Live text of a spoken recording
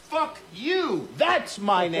Fuck you. That's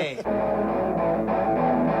my name.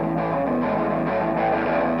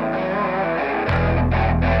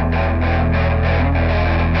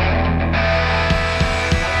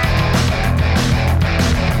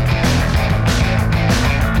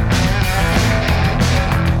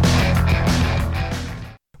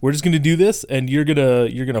 We're just gonna do this, and you're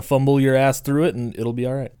gonna fumble your ass through it, and it'll be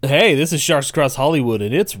all right. Hey, this is Sharks Across Hollywood,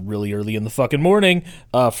 and it's really early in the fucking morning,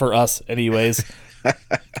 for us, anyways.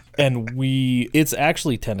 And it's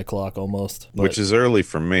actually 10 o'clock almost. Which is early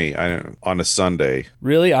for me on a Sunday.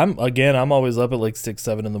 Really? I'm always up at like 6,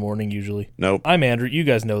 7 in the morning usually. Nope. I'm Andrew. You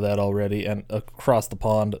guys know that already. And across the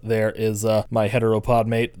pond there is my heteropod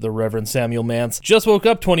mate, the Reverend Samuel Mance. Just woke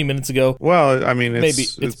up 20 minutes ago. Well, I mean,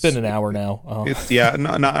 it's been an hour now.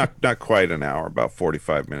 Not quite an hour, about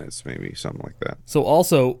 45 minutes maybe, something like that. So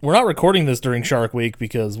also, we're not recording this during Shark Week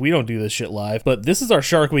because we don't do this shit live, but this is our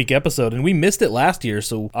Shark Week episode, and we missed it last year,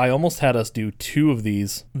 so I almost had us do 2 of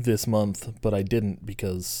these this month, but I didn't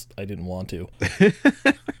because I didn't want to.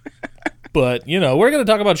 But, we're going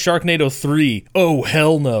to talk about Sharknado 3. Oh,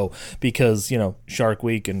 hell no. Because, Shark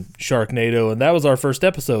Week and Sharknado, and that was our first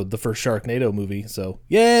episode, the first Sharknado movie, so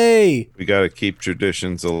yay! We got to keep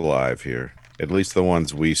traditions alive here. At least the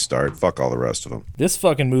ones we start. Fuck all the rest of them. This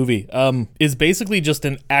fucking movie is basically just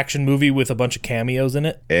an action movie with a bunch of cameos in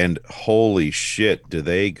it. And holy shit, do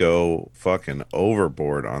they go fucking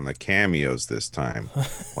overboard on the cameos this time.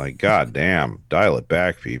 Like, goddamn, dial it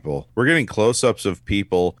back, people. We're getting close-ups of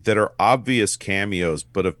people that are obvious cameos,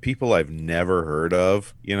 but of people I've never heard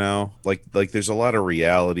of, Like there's a lot of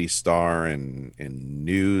reality star and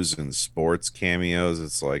news and sports cameos.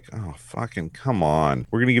 It's like, oh, fucking come on.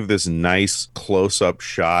 We're going to give this nice close-up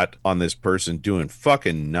shot on this person doing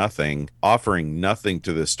fucking nothing, offering nothing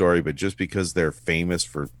to the story, but just because they're famous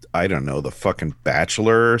for, I don't know, the fucking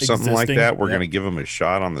Bachelor or something like that, we're going to give them a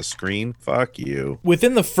shot on the screen. Fuck you.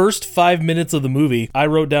 Within the first 5 minutes of the movie, I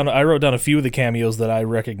wrote down a few of the cameos that I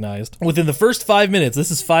recognized. Within the first 5 minutes,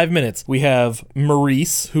 this is 5 minutes, we have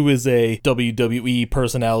Maurice, who is a WWE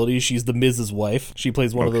personality. She's the Miz's wife. She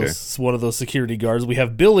plays one of those security guards. We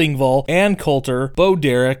have Bill Engvall, Ann Coulter, Bo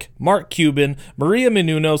Derek, Mark Cuban, Maria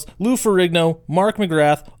Menounos, Lou Ferrigno, Mark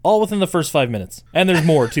McGrath, all within the first 5 minutes. And there's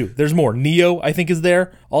more, too. There's more. Neo, I think, is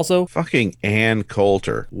there also. Fucking Ann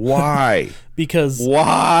Coulter. Why?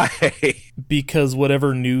 Why? Because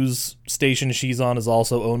whatever news station she's on is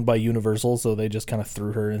also owned by Universal, so they just kind of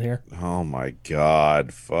threw her in here. Oh, my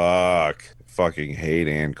God. Fuck. Fucking hate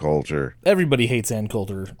Ann Coulter. Everybody hates Ann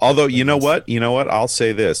Coulter. Although, you know what? I'll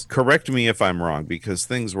say this. Correct me if I'm wrong, because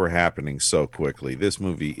things were happening so quickly. This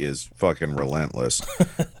movie is fucking relentless.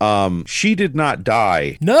 She did not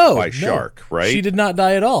die by shark, right? She did not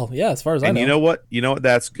die at all. Yeah, as far as I know. And you know what?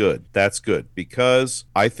 That's good. That's good, because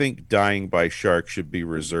I think dying by shark should be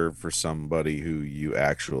reserved for somebody who you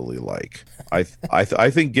actually like. I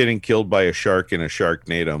think getting killed by a shark in a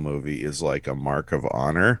Sharknado movie is like a mark of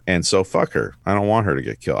honor, and so fuck her. I don't want her to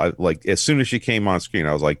get killed. As soon as she came on screen,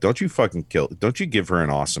 I was like, don't you give her an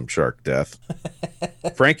awesome shark death.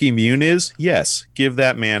 Frankie Muniz, yes, give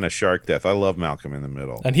that man a shark death. I love Malcolm in the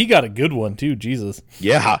Middle. And he got a good one too, Jesus.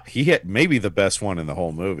 Yeah, he had maybe the best one in the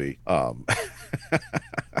whole movie.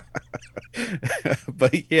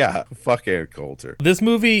 But yeah, fuck Ann Coulter. This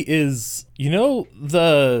movie is,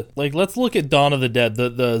 let's look at Dawn of the Dead,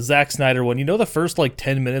 the Zack Snyder one. The first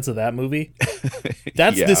 10 minutes of that movie?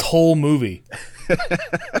 That's this whole movie.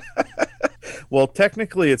 Well,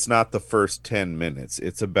 technically, it's not the first 10 minutes.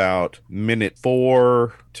 It's about minute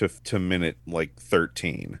 4 to minute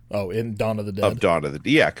 13. Oh, in Dawn of the Dead. Of Dawn of the Dead.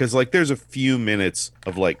 Yeah, because there's a few minutes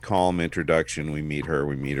of calm introduction. We meet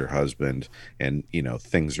her husband, and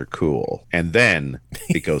things are cool. And then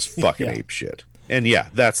it goes fucking ape shit. And yeah,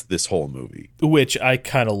 that's this whole movie. Which I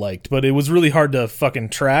kind of liked, but it was really hard to fucking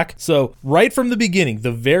track. So right from the beginning,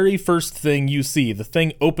 the very first thing you see, the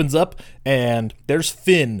thing opens up and there's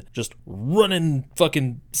Finn just running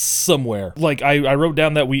fucking somewhere. I wrote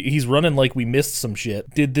down that he's running like we missed some shit.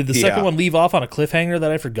 Did the second one leave off on a cliffhanger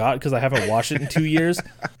that I forgot because I haven't watched it in 2 years?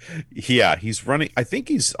 Yeah, he's running. I think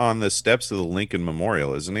he's on the steps of the Lincoln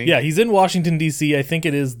Memorial, isn't he? Yeah, he's in Washington, D.C. I think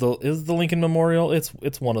it is the Lincoln Memorial.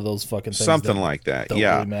 It's one of those fucking things. Something like that. Don't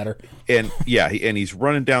really matter. And yeah, and he's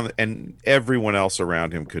running down, and everyone else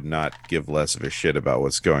around him could not give less of a shit about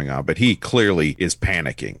what's going on, but he clearly is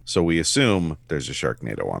panicking. So we assume there's a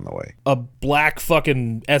Sharknado on the way. A black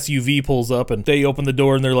fucking SUV pulls up and they open the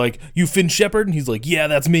door and they're like, "You Finn Shepard?" And he's like, "Yeah,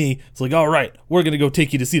 that's me." It's like, "All right, we're gonna go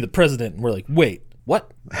take you to see the president." And we're like, "Wait,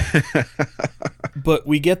 what? But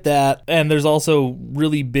we get that, and there's also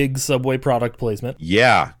really big Subway product placement.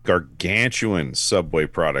 Yeah, gargantuan Subway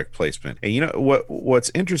product placement. And you know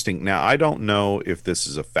what's interesting? Now, I don't know if this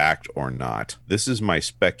is a fact or not. This is my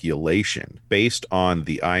speculation based on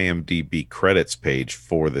the IMDb credits page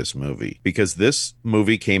for this movie. Because this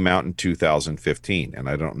movie came out in 2015, and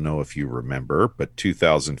I don't know if you remember, but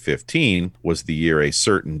 2015 was the year a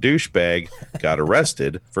certain douchebag got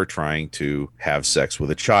arrested for trying to have sex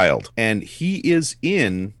with a child. And he is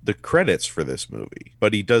in the credits for this movie,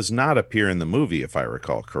 but he does not appear in the movie, if I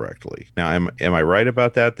recall correctly. Now, am I right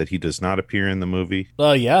about that he does not appear in the movie?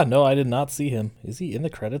 Yeah, no, I did not see him. Is he in the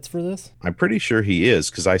credits for this? I'm pretty sure he is,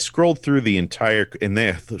 because I scrolled through the entire, and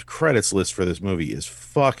the credits list for this movie is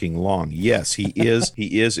fucking long. Yes, he is.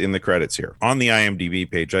 He is in the credits here. On the IMDb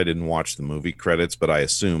page, I didn't watch the movie credits, but I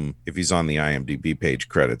assume if he's on the IMDb page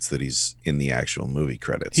credits that he's in the actual movie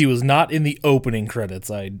credits. He was not in the opening credits.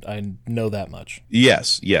 I know that much.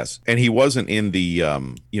 Yes. And he wasn't in the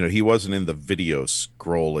he wasn't in the video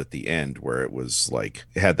scroll at the end where it was like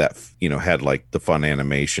it had that, had like the fun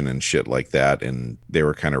animation and shit like that, and they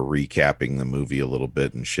were kind of recapping the movie a little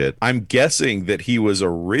bit and shit. I'm guessing that he was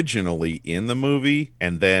originally in the movie,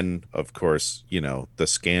 and then of course, the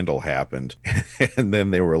scandal happened and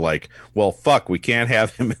then they were like, well, fuck, we can't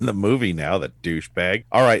have him in the movie now, that douchebag.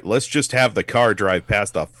 All right, let's just have the car drive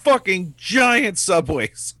past a fucking giant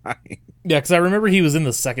Subway sign. Yeah, because I remember he was in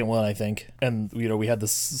the second one, I think, and we had a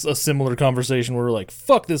similar conversation where we're like,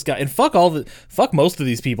 "Fuck this guy," and fuck most of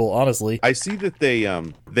these people. Honestly, I see that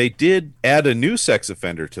they did add a new sex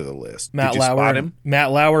offender to the list. Matt Did you Lauer, spot him?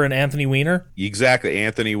 Matt Lauer and Anthony Weiner. Exactly,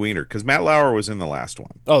 Anthony Weiner, because Matt Lauer was in the last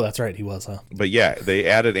one. Oh, that's right, he was, huh? But yeah, they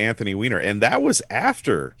added Anthony Weiner, and that was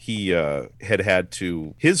after he had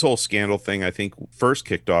to his whole scandal thing. I think first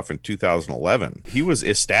kicked off in 2011. He was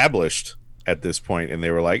established at this point, and they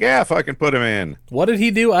were like, yeah, fucking put him in. What did he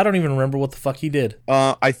do? I don't even remember what the fuck he did.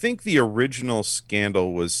 I think the original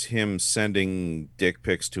scandal was him sending dick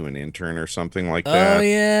pics to an intern or something like that. Oh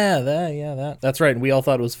yeah, that. That's right. And we all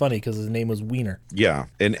thought it was funny because his name was Wiener. Yeah,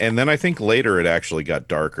 and then I think later it actually got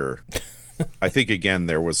darker. I think, again,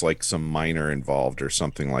 there was like some minor involved or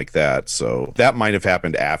something like that. So that might have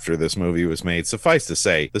happened after this movie was made. Suffice to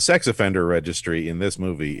say, the sex offender registry in this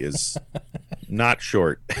movie is not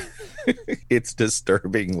short. It's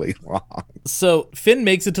disturbingly long. So Finn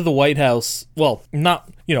makes it to the White House. Well, not,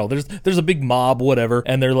 there's a big mob, whatever,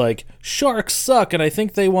 and they're like, sharks suck, and I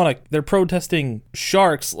think they're protesting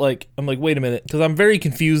sharks. Like, I'm like, wait a minute, because I'm very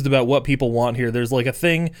confused about what people want here. There's like a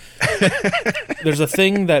thing, there's a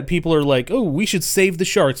thing that people are like, oh, we should save the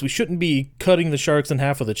sharks. We shouldn't be cutting the sharks in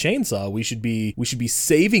half with a chainsaw. We should be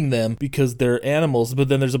saving them because they're animals. But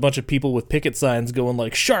then there's a bunch of people with picket signs going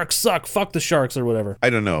like, sharks suck, fuck the sharks, or whatever. I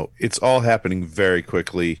don't know. It's all happening very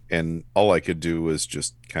quickly, and all I could do was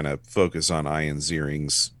just kind of focus on Ian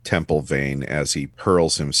Ziering's temple vein as he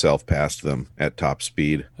hurls himself past them at top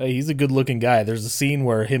speed. Hey, he's a good-looking guy. There's a scene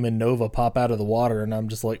where him and Nova pop out of the water, and I'm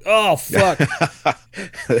just like, oh, fuck.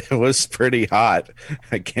 It was pretty hot.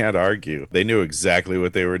 I can't argue. They knew exactly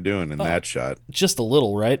what they were doing in that shot. Just a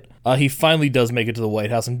little, right? He finally does make it to the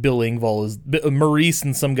White House, and Bill Engvall is... Maurice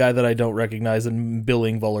and some guy that I don't recognize, and Bill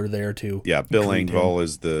Engvall are there, too. Yeah, Bill Engvall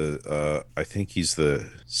is I think he's the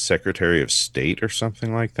Secretary of State or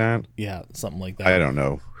something like that. Yeah, something like that. I don't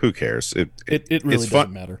know. Who cares? It really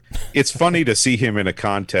doesn't matter. It's funny to see him in a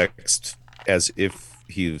context as if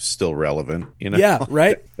he's still relevant, Yeah,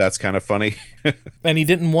 right? That's kind of funny. And he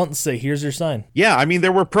didn't once say, here's your sign. Yeah, I mean,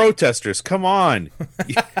 there were protesters. Come on.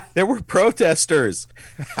 There were protesters.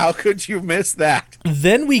 How could you miss that?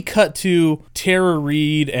 Then we cut to Tara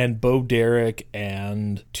Reid and Bo Derek,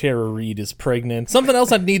 and Tara Reid is pregnant. Something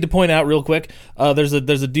else I need to point out real quick. There's a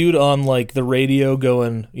dude on like the radio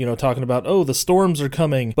going, talking about, oh, the storms are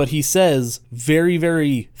coming. But he says very,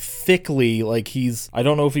 very thickly, like I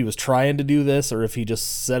don't know if he was trying to do this or if he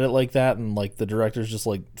just said it like that and like the director's just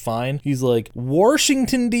like, fine. He's like,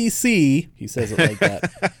 Washington, D.C. He says it like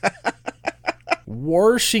that.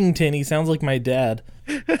 Washington. He sounds like my dad.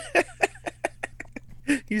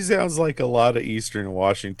 He sounds like a lot of Eastern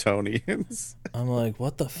Washingtonians. I'm like,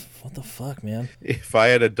 what the fuck, man? If I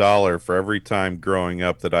had $1 for every time growing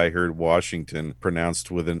up that I heard Washington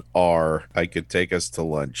pronounced with an R, I could take us to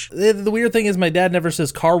lunch. The weird thing is my dad never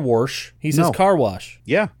says car wash. He says car wash.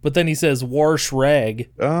 Yeah. But then he says wash rag.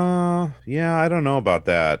 Yeah, I don't know about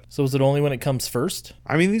that. So is it only when it comes first?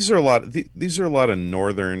 I mean, these are a lot of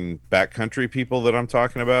northern backcountry people that I'm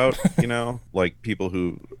talking about, like people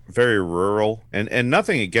who very rural and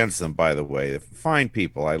nothing against them, by the way. Fine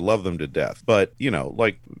people. I love them to death. But, you know,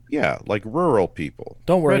 like, yeah, like rural people.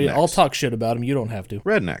 Don't worry, Rednecks. I'll talk shit about them. You don't have to.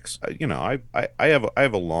 Rednecks. You know, I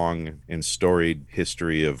have a long and storied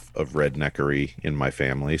history of redneckery in my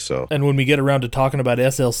family, so. And when we get around to talking about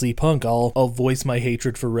SLC Punk, I'll voice my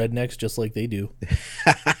hatred for rednecks just like they do.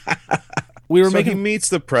 We were So he meets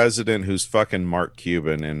the president, who's fucking Mark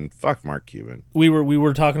Cuban, and fuck Mark Cuban. We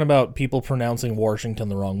were talking about people pronouncing Washington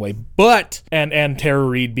the wrong way, but and Tara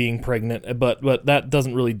Reid being pregnant, but that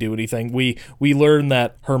doesn't really do anything. We learned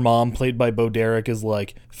that her mom, played by Bo Derek, is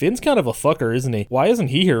like, Finn's kind of a fucker, isn't he? Why isn't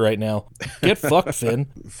he here right now? Get fucked, Finn.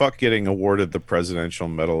 Fuck getting awarded the Presidential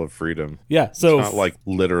Medal of Freedom. Yeah, so It's not like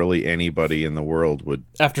literally anybody in the world would,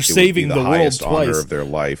 after it would saving be the world highest honor twice. of their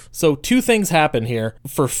life. So two things happen here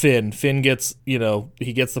for Finn. Finn gets,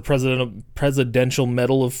 he gets the Presidential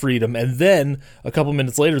Medal of Freedom, and then a couple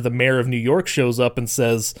minutes later, the mayor of New York shows up and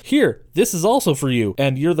says, "Here, this is also for you,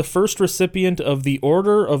 and you're the first recipient of the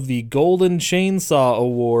Order of the Golden Chainsaw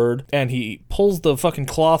Award." And he pulls the fucking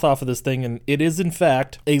cloth off of this thing, and it is in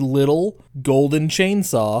fact a little golden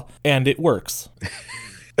chainsaw, and it works.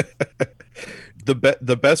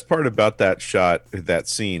 The best part about that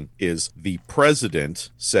scene, is the president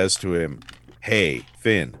says to him, "Hey,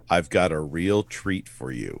 Finn, I've got a real treat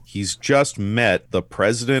for you." He's just met the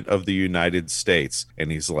president of the United States,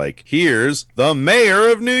 and he's like, "Here's the mayor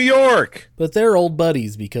of New York." But they're old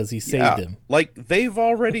buddies because he saved him. Like, they've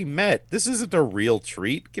already met. This isn't a real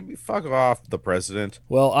treat. Give me fuck off, the president.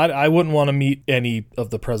 Well, I wouldn't want to meet any of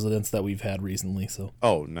the presidents that we've had recently, so.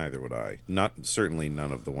 Oh, neither would I. Certainly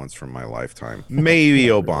none of the ones from my lifetime. Maybe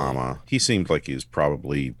Obama. He seemed like he was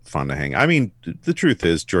probably fun to hang. I mean, the truth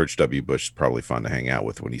is, George W. Bush is probably fun to hang out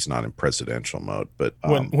with when he's not in presidential mode. But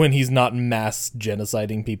when he's not mass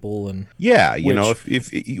genociding people, and yeah,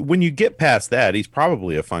 if when you get past that, he's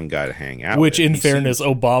probably a fun guy to hang out which, with. in fairness,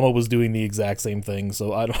 Obama was doing the exact same thing.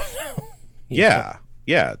 So I don't know.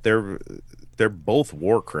 Yeah, they're both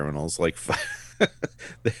war criminals. Like,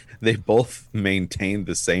 they both maintain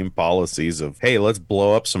the same policies of, hey, let's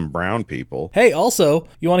blow up some brown people. Hey, also,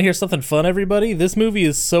 you want to hear something fun, everybody? This movie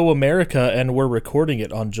is So America, and we're recording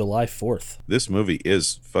it on July 4th. This movie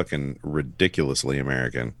is fucking ridiculously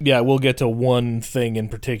American. Yeah, we'll get to one thing in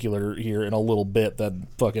particular here in a little bit that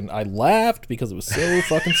fucking I laughed because it was so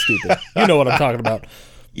fucking stupid. You know what I'm talking about.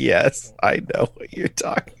 Yes, I know what you're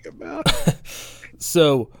talking about.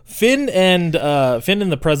 So Finn and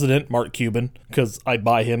the president, Mark Cuban, because I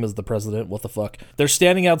buy him as the president. What the fuck? They're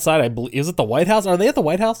standing outside. I believe, is it the White House? Are they at the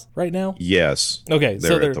White House right now? Yes. Okay,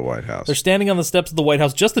 they're at the White House. They're standing on the steps of the White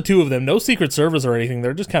House, just the two of them, no Secret Service or anything.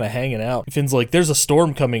 They're just kind of hanging out. Finn's like, "There's a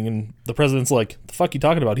storm coming," and the president's like, "The fuck you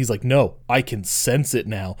talking about?" He's like, "No, I can sense it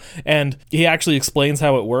now." And he actually explains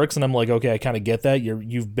how it works, and I'm like, okay, I kind of get that.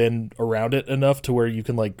 You've been around it enough to where you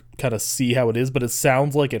can like kind of see how it is, but it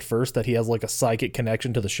sounds like at first that he has like a psychic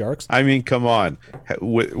connection to the sharks. I mean, come on.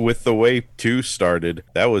 With the way 2 started,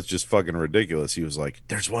 that was just fucking ridiculous. He was like,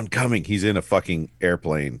 "There's one coming." He's in a fucking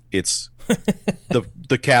airplane. It's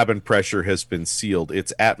the cabin pressure has been sealed.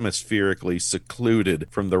 It's atmospherically secluded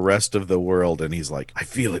from the rest of the world, and he's like, "I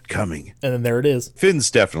feel it coming." And then there it is.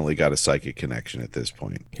 Finn's definitely got a psychic connection at this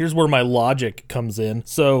point. Here's where my logic comes in.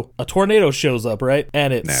 So a tornado shows up, right?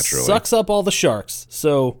 And it Naturally sucks up all the sharks.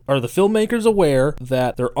 So are the filmmakers aware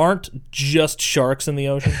that there aren't just sharks in the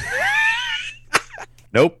ocean?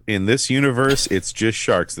 Nope. In this universe, it's just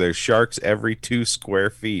sharks. There's sharks every 2 square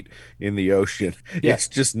feet in the ocean. Yeah. It's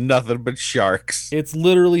just nothing but sharks. It's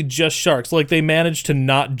literally just sharks. Like, they managed to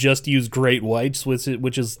not just use great whites, which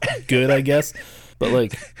is good, I guess. But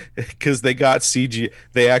like, because they got CG,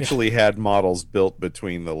 they actually had models built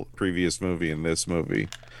between the previous movie and this movie.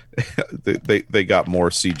 they got more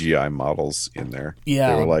CGI models in there.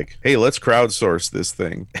 Yeah. They were like, "Hey, let's crowdsource this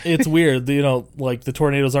thing." It's weird, like the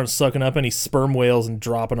tornadoes aren't sucking up any sperm whales and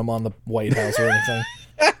dropping them on the White House or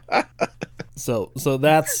anything. So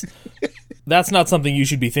that's not something you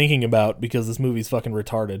should be thinking about, because this movie's fucking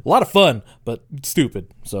retarded. A lot of fun, but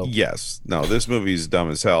stupid. So yes, no, this movie's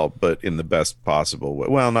dumb as hell, but in the best possible way.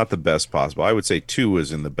 Well, not the best possible. I would say 2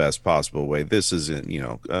 is in the best possible way. This is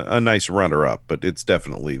a nice runner-up, but it's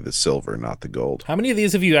definitely the silver, not the gold. how many of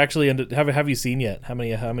these have you actually have you seen yet? How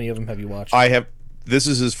many of them have you watched? I have This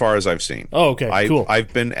is as far as I've seen. Oh, okay, cool.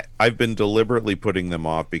 I've been deliberately putting them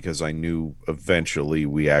off because I knew eventually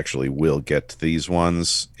we actually will get to these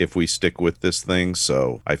ones if we stick with this thing.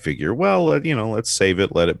 So I figure, well, let's save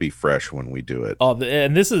it, let it be fresh when we do it. Oh,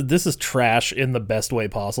 and this is trash in the best way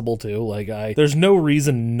possible too. Like there's no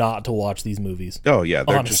reason not to watch these movies. Oh yeah,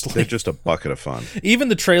 they're just a bucket of fun. Even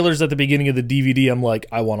the trailers at the beginning of the DVD, I'm like,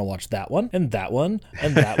 I want to watch that one and that one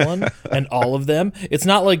and that one and all of them. It's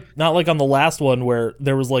not like on the last one where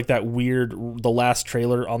there was like that weird. The last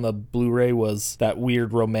trailer on the Blu-ray was that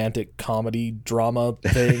weird romantic comedy drama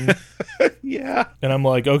thing. Yeah, and I'm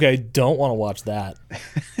like, okay, don't want to watch that.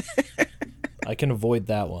 I can avoid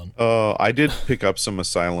that one. I did pick up some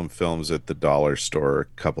Asylum films at the dollar store a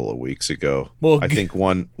couple of weeks ago. Well, I think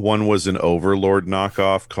one was an Overlord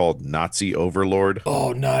knockoff called Nazi Overlord.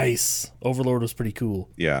 Oh, nice. Overlord was pretty cool.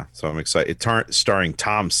 Yeah, so I'm excited. It's starring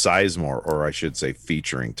Tom Sizemore, or I should say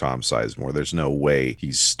featuring Tom Sizemore. There's no way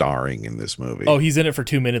he's starring in this movie. Oh, he's in it for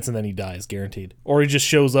 2 minutes and then he dies, guaranteed. Or he just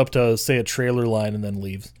shows up to say a trailer line and then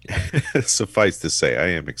leaves. Suffice to say, I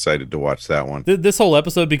am excited to watch that one. This whole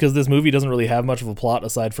episode, because this movie doesn't really have much of a plot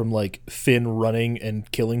aside from like Finn running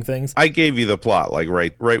and killing things. I gave you the plot like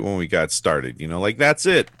right when we got started, like that's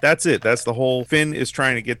it. That's the whole. Finn is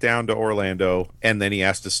trying to get down to Orlando and then he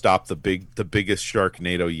has to stop the biggest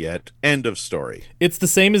Sharknado yet. End of story. It's the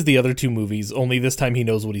same as the other two movies, only this time he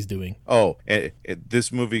knows what he's doing. Oh,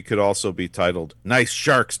 this movie could also be titled Nice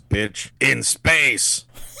Sharks, Bitch, in Space.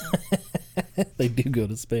 They do go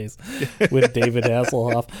to space with David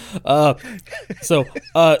Hasselhoff. So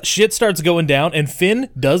shit starts going down, and Finn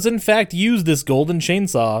does in fact use this golden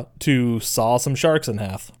chainsaw to saw some sharks in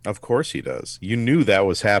half. Of course he does. You knew that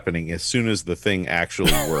was happening as soon as the thing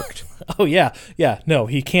actually worked. Oh yeah. No,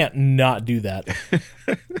 he can't not do that.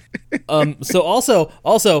 So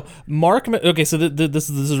also Mark. Okay, so this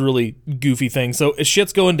is a really goofy thing. So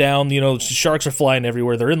shit's going down. Sharks are flying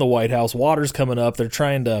everywhere. They're in the White House. Water's coming up.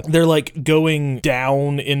 They're like going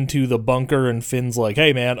down into the bunker, and Finn's like,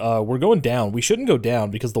 "Hey man, we're going down. We shouldn't go down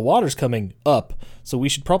because the water's coming up. So we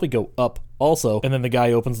should probably go up also." And then the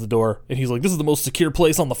guy opens the door and he's like, "This is the most secure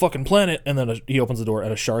place on the fucking planet." And then he opens the door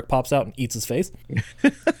and a shark pops out and eats his face.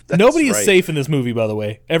 Nobody is safe in this movie, by the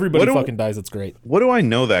way. Everybody fucking dies. It's great. What do I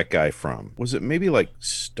know that guy from? Was it maybe like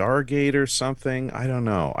Stargate or something? I don't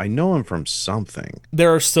know. I know him from something.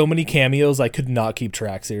 There are so many cameos I could not keep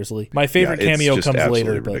track, seriously. My favorite cameo comes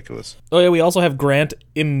later. Ridiculous. Oh yeah, we also have Grant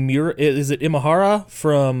Imahara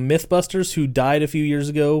from Mythbusters, who died a few years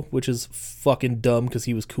ago, which is fucking dumb because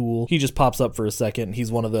he was cool. He just pops up for a second.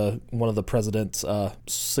 He's one of the president's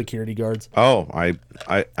security guards. Oh, I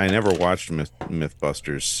never watched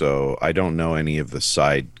Mythbusters, so I don't know any of the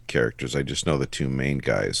side characters. I just know the two main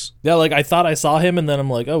guys. Yeah, like I thought I saw him, and then I'm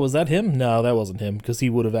like, oh, was that him? No, that wasn't him, because he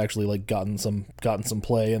would have actually like gotten some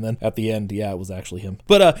play, and then at the end, yeah, it was actually him.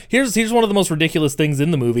 But here's one of the most ridiculous things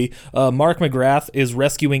in the movie. Mark McGrath is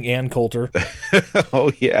rescuing Ann Coulter.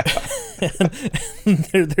 Oh yeah.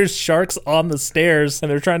 There's sharks on the stairs,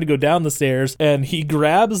 and they're trying to go down the stairs, and he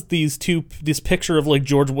grabs this picture of like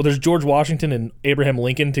there's George Washington and Abraham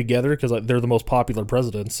Lincoln together because they're the most popular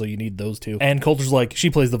presidents, so you need those two. And Coulter's like, she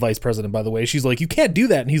plays the vice president, by the way. She's like, you can't do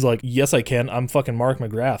that. And he's like, yes, I can. I'm fucking Mark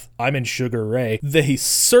McGrath. I'm in Sugar Ray. They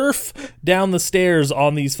surf down the stairs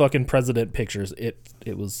on these fucking president pictures.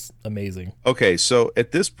 It was amazing. Okay, so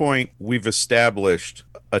at this point, we've established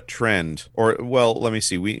a trend, or well, let me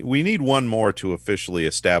see. We need one more to officially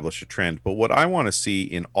establish a trend, but what I want to see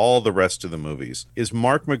in all the rest of the movies is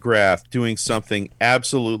Mark McGrath doing something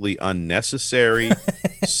absolutely unnecessary,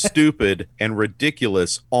 stupid, and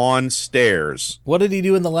ridiculous on stairs. What did he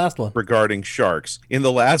do in the last one? Regarding sharks. In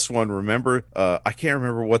the last one, remember, I can't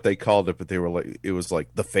remember what they called it, but they were like, it was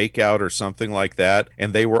like the fake out or something like that,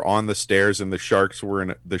 and they were on the stairs and the shark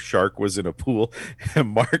was in a pool, and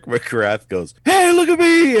Mark McGrath goes, "Hey, look at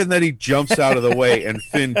me!" And then he jumps out of the way and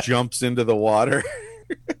Finn jumps into the water.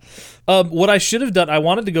 What I should have done, I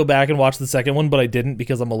wanted to go back and watch the second one, but I didn't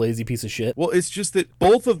because I'm a lazy piece of shit. Well, it's just that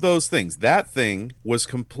both of those things, that thing was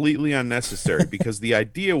completely unnecessary because the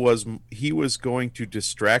idea was he was going to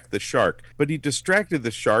distract the shark, but he distracted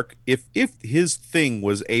the shark if his thing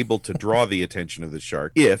was able to draw the attention of the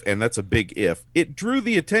shark, and that's a big if, it drew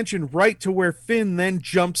the attention right to where Finn then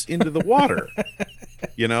jumps into the water.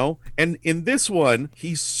 And in this one,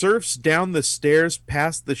 he surfs down the stairs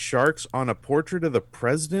past the sharks on a portrait of the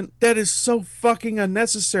president. That is so fucking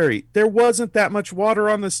unnecessary. There wasn't that much water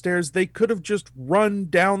on the stairs. They could have just run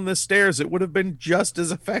down the stairs. It would have been just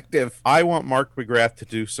as effective. I want Mark McGrath to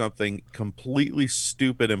do something completely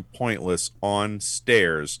stupid and pointless on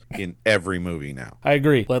stairs in every movie now. I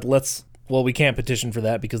agree. Let's Well, we can't petition for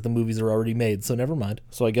that because the movies are already made, so never mind.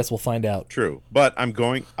 So I guess we'll find out. True. But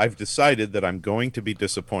I've decided that I'm going to be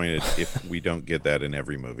disappointed if we don't get that in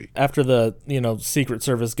every movie. After the, Secret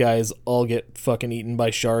Service guys all get fucking eaten by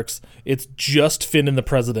sharks, it's just Finn and the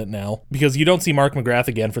President now. Because you don't see Mark McGrath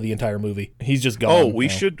again for the entire movie. He's just gone. Oh,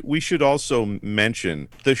 we should also mention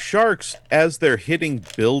the sharks, as they're hitting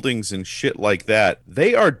buildings and shit like that,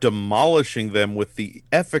 they are demolishing them with the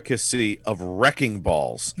efficacy of wrecking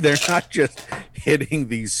balls. They're not just hitting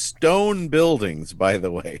these stone buildings, by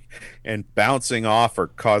the way, and bouncing off or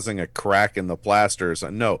causing a crack in the plasters.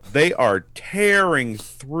 No, they are tearing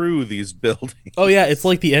through these buildings. Oh yeah, it's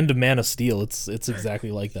like the end of Man of Steel. It's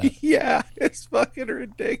exactly like that. Yeah, it's fucking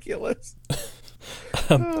ridiculous.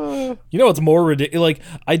 You know what's more ridiculous? Like,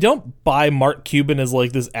 I don't buy Mark Cuban as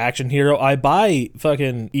like this action hero. I buy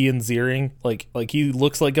fucking Ian Ziering. Like he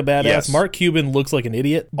looks like a badass. Yes. Mark Cuban looks like an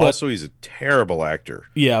idiot. But, Also, he's a terrible actor.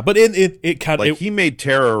 yeah, but it kind of He made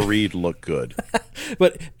Tara Reid look good.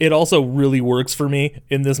 but it also really works for me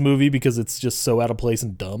in this movie because it's just so out of place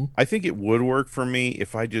and dumb. I think it would work for me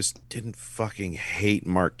if I just didn't fucking hate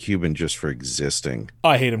Mark Cuban just for existing.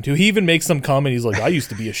 I hate him too. He even makes some comment. He's like, I used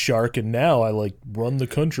to be a shark and now I like run the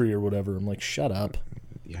country or whatever. I'm like, shut up.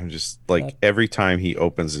 I'm just like, every time he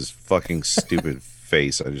opens his fucking stupid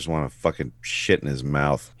face, I just want to fucking shit in his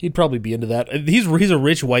mouth. He'd probably be into that. He's a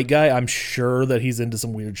rich white guy. I'm sure that he's into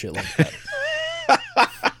some weird shit like that.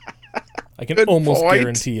 I can almost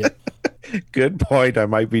guarantee it. Good point. I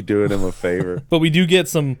might be doing him a favor. But we do get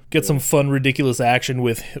some fun, ridiculous action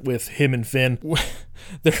with him and Finn.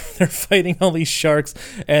 They're fighting all these sharks,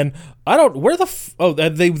 and I don't they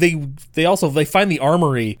find the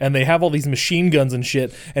armory and they have all these machine guns and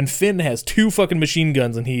shit. And Finn has 2 fucking machine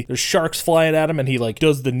guns, and there's sharks flying at him, and he like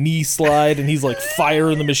does the knee slide, and he's like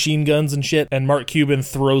firing the machine guns and shit. And Mark Cuban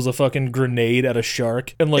throws a fucking grenade at a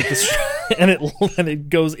shark, and like this, and it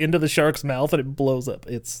goes into the shark's mouth and it blows up.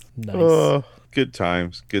 It's nice. Good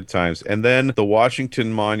times. And then the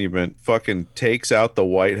Washington Monument fucking takes out the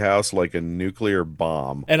White House like a nuclear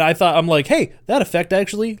bomb. And I'm like, hey, that effect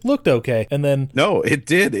actually looked okay. And then no, it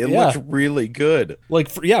did. It looked really good. Like,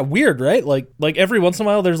 weird, right? Like every once in a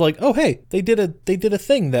while, there's like, oh, hey, they did a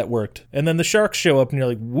thing that worked. And then the sharks show up, and you're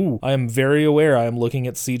like, woo, I am very aware I am looking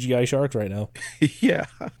at CGI sharks right now. Yeah.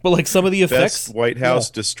 But like some of the effects, best White House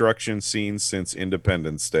destruction scenes since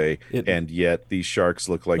Independence Day, and yet these sharks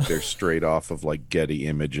look like they're straight off of like Getty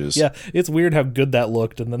Images. Yeah, it's weird how good that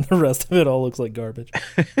looked, and then the rest of it all looks like garbage.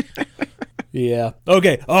 Yeah.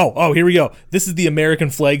 Okay. Oh, here we go. This is the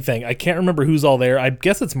American flag thing. I can't remember who's all there. I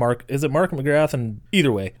guess it's Mark. Is it Mark McGrath? And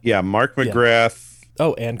either way. Yeah, Mark McGrath.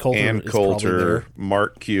 Oh, Ann Coulter. Ann Coulter,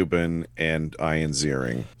 Mark Cuban, and Ian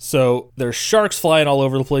Ziering. So there's sharks flying all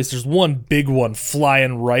over the place. There's one big one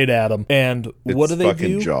flying right at them. And what do they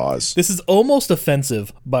do? Jaws. This is almost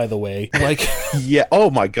offensive, by the way. Like, yeah. Oh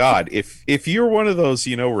my God. If you're one of those,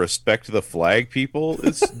 respect the flag people,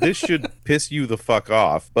 this should piss you the fuck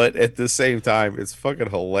off. But at the same time, it's fucking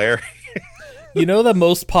hilarious. You know the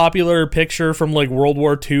most popular picture from like World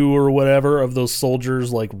War II or whatever of those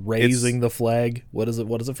soldiers like raising the flag? What is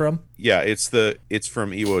it from? Yeah, it's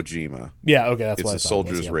from Iwo Jima. Yeah, okay, that's it's what I the thought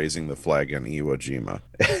soldiers it was, yeah. raising the flag on Iwo Jima.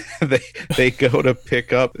 they go to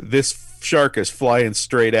pick up this shark is flying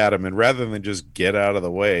straight at him, and rather than just get out of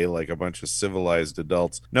the way like a bunch of civilized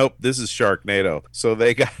adults, nope, this is Sharknado. So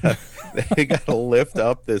they gotta lift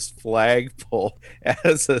up this flagpole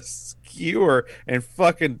as a skewer and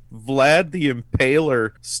fucking Vlad the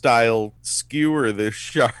Impaler style skewer this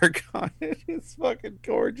shark on it. It's fucking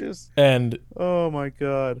gorgeous. And oh my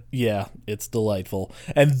God. Yeah, it's delightful.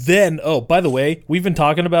 And then, oh, by the way, we've been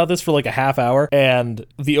talking about this for like a half hour, and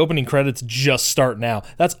the opening credits just start now.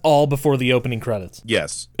 That's all before the opening credits.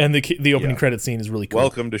 Yes. And the opening credit scene is really cool.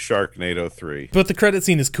 Welcome to Sharknado 3. But the credit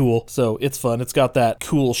scene is cool, so it's fun. It's got that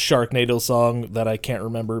cool Sharknado song that I can't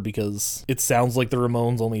remember because it sounds like the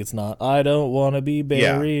Ramones, only it's not. I don't want to be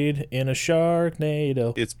buried in a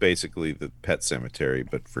Sharknado. It's basically the Pet Cemetery,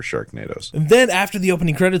 but for Sharknadoes. And then after the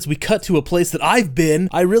opening credits, we cut to a place that I've been.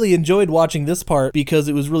 I really enjoyed watching this part because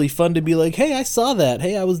it was really fun to be like, hey, I saw that.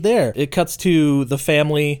 Hey, I was there. It cuts to the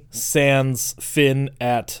family sans Finn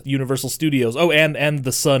at Universal Studios. Oh, and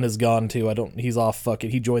the son is gone too. He's off fucking,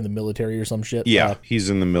 he joined the military or some shit. Yeah, he's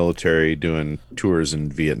in the military doing tours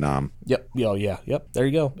in Vietnam. Yep. Oh, yeah. Yep. There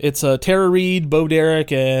you go. It's Tara Reid, Bo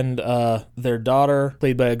Derek, and their daughter,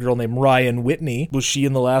 played by a girl named Ryan Whitney. Was she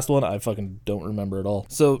in the last one? I fucking don't remember at all.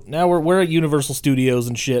 So now we're at Universal Studios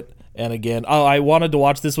and shit. And again, I wanted to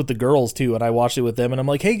watch this with the girls too, and I watched it with them, and I'm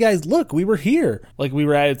like, hey guys, look, we were here. Like we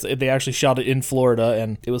were they actually shot it in Florida,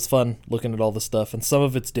 and it was fun looking at all the stuff. And some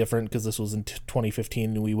of it's different because this was in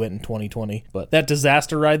 2015 and we went in 2020. But that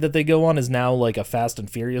disaster ride that they go on is now like a Fast and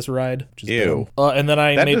Furious ride. Which is Ew. And then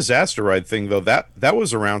that disaster ride thing though, that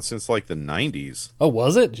was around since like the 90s. Oh,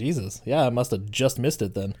 was it? Jesus. Yeah, I must have just missed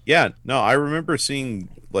it then. Yeah, no, I remember seeing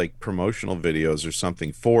like promotional videos or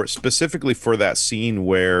something specifically for that scene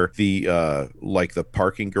where the like the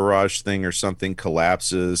parking garage thing or something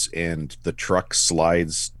collapses and the truck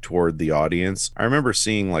slides toward the audience. I remember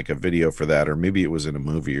seeing like a video for that, or maybe it was in a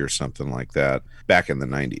movie or something like that back in the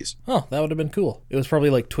 90s. Oh, that would have been cool. It was probably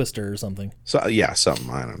like Twister or something. So yeah, something,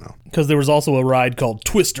 I don't know. Because there was also a ride called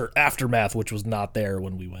Twister Aftermath, which was not there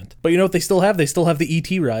when we went. But you know what they still have? They still have the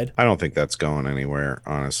E.T. ride. I don't think that's going anywhere,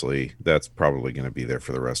 honestly. That's probably going to be there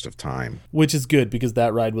for the rest of time. Which is good, because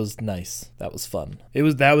that ride was nice. That was fun. It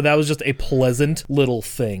was that was just a pleasant little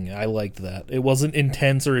thing. I liked that. It wasn't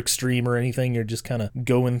intense or extreme or anything. You're just kind of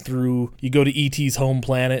going through. You go to E.T.'s home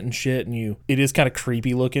planet and shit, and it is kind of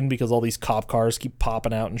creepy looking because all these cop cars keep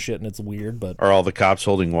popping out and shit, and it's weird. But are all the cops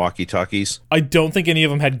holding walkie-talkies? I don't think any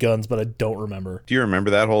of them had guns, but I don't remember. Do you remember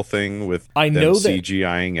that whole thing with them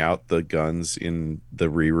CGIing out the guns in the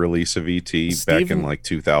re-release of E.T. back in like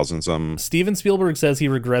 2000 something? Steven Spielberg says he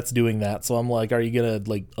regrets doing that, so I'm like, are you gonna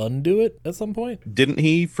like undo it at some point? Didn't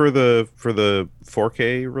he for the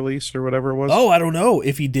 4K release or whatever it was? Oh, I don't know.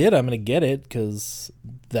 If he did, I'm gonna get it because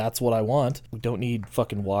that's what I want. We don't need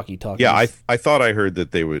fucking walkie-talkies. Yeah, I thought I heard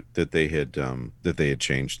that they had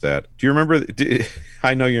changed that. Do you remember?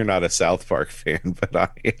 I know you're not a South Park fan, but I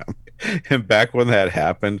am. And back when that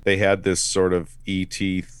happened, they had this sort of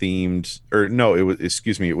E.T. themed, or no, it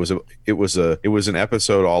was an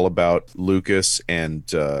episode all about Lucas and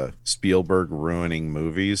Spielberg ruining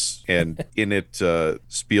movies, and in it,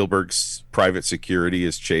 Spielberg's private security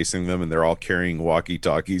is chasing them, and they're all carrying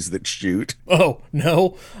walkie-talkies that shoot. Oh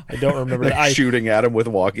no, I don't remember that. Shooting at him with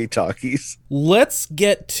walkie-talkies. Let's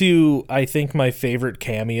get to, I think, my favorite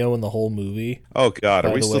cameo in the whole movie. Oh God,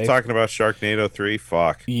 are we still talking about Sharknado 3?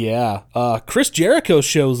 Fuck. Yeah. Chris Jericho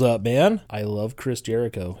shows up, man. I love Chris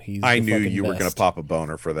Jericho. I knew you were gonna pop a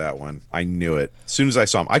boner for that one. I knew it. As soon as I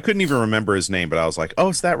saw him, I couldn't even remember his name, but I was like, "Oh,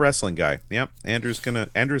 it's that wrestling guy." Yep, Andrew's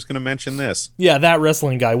gonna mention this. Yeah, that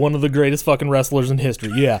wrestling guy, one of the greatest fucking wrestlers in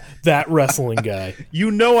history. Yeah, that wrestling guy.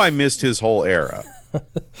 You know, I missed his whole era.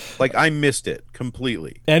 Like, I missed it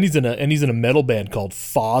completely. And he's in a metal band called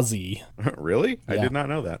Fozzy. Really? Yeah. I did not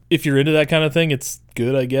know that. If you're into that kind of thing, it's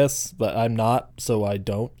good, I guess, but I'm not, so I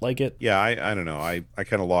don't like it. Yeah, I don't know. I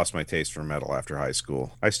kind of lost my taste for metal after high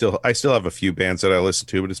school. I still have a few bands that I listen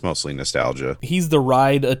to, but it's mostly nostalgia. He's the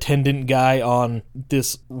ride attendant guy on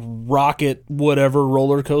this rocket whatever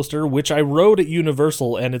roller coaster, which I rode at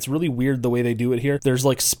Universal, and it's really weird the way they do it here. There's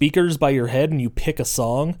like speakers by your head, and you pick a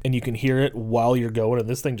song, and you can hear it while you're going, and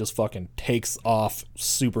this thing just fucking takes off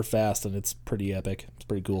super fast, and it's pretty epic. It's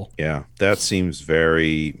pretty cool. Yeah, that seems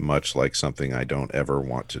very much like something I don't ever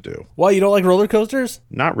want to do. Why, you don't like roller coasters?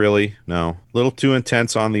 Not really, no. A little too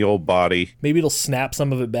intense on the old body. Maybe it'll snap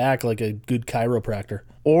some of it back like a good chiropractor.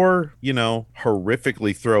 Or,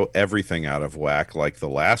 horrifically throw everything out of whack like the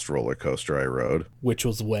last roller coaster I rode. Which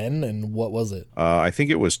was when, and what was it? I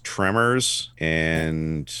think it was Tremors,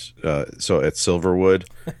 and so at Silverwood.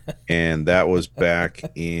 And that was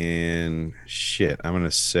back in, I'm going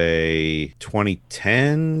to say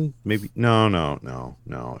 2010, maybe. No.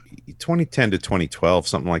 2010 to 2012,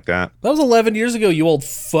 something like that. That was 11 years ago, you old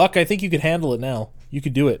fuck. I think you could handle it now. You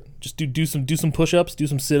could do it. Just do some push-ups, do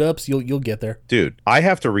some sit-ups. You'll get there. Dude, I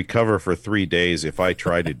have to recover for 3 days if I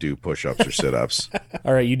try to do push-ups or sit-ups.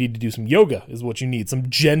 All right, you need to do some yoga is what you need. Some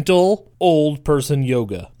gentle old person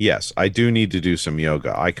yoga. Yes, I do need to do some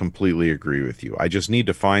yoga. I completely agree with you. I just need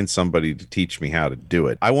to find somebody to teach me how to do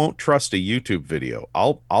it. I won't trust a YouTube video.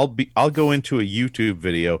 I'll go into a YouTube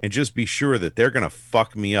video and just be sure that they're going to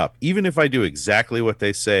fuck me up. Even if I do exactly what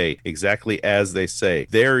they say, exactly as they say,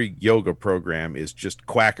 their yoga program is just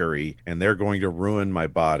quackery and they're going to ruin my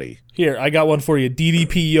body. Here, I got one for you.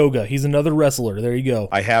 DDP Yoga. He's another wrestler. There you go.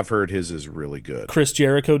 I have heard his is really good. Chris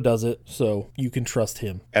Jericho does it, so you can trust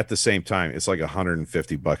him. At the same time, it's like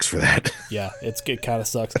 $150 for that. Yeah, it kind of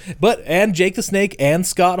sucks. And Jake the Snake and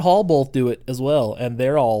Scott Hall both do it as well, and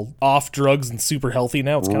they're all off drugs and super healthy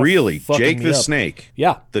now. It's really? Jake the Snake?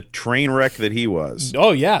 Yeah. The train wreck that he was.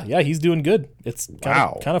 Oh, yeah, he's doing good. It's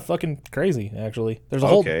Wow. kind of fucking crazy, actually. There's a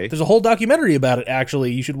Okay. whole documentary about it.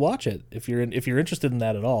 Actually, you should watch it if you're interested in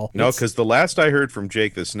that at all. No, It's- because the last I heard from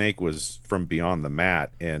Jake the Snake was from Beyond the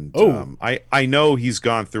Mat, and Oh. I know he's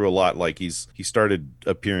gone through a lot. Like he started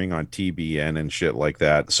appearing on TBN and shit like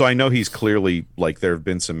that. So I know he's clearly like there have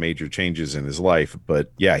been some major changes in his life.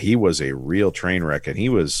 But yeah, he was a real train wreck, and he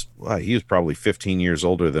was probably 15 years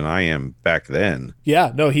older than I am back then.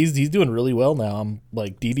 yeah, no, he's doing really well now. I'm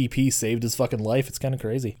like DDP saved his fucking life. It's kind of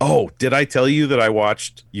crazy. Oh, did I tell you that I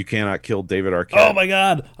watched You Cannot Kill David Arquette? Oh my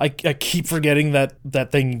god, I keep forgetting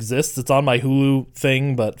that thing exists. It's on my Hulu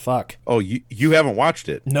thing, but fuck. Oh, you haven't watched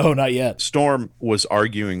it? No, not yet. Storm was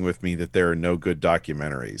arguing with me that there are no good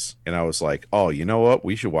documentaries, and I was like, "Oh, you know what?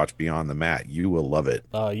 We should watch Beyond the Mat. You will love it."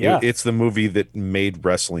 Yeah. It's the movie that made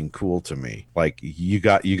wrestling cool to me. Like you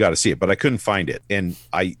got to see it, but I couldn't find it, and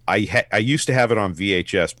I used to have it on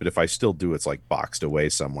VHS, but if I still do, it's like boxed away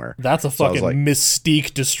somewhere. That's a So I was fucking like,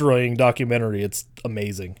 mystique destroying documentary. It's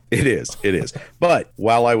amazing. It is. But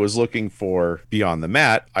while I was looking for Beyond the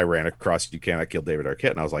Mat, I ran across You Cannot Kill David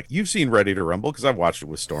Arquette, and I was like, "You've seen Ready to Rumble?" Because I've watched it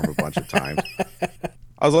with Storm a bunch of times.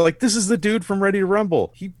 I was like, "This is the dude from Ready to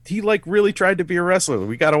Rumble. He like really tried to be a wrestler.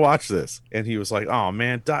 We got to watch this." And he was like, "Oh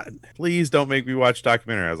man, please don't make me watch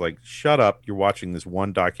documentary." I was like, "Shut up! You're watching this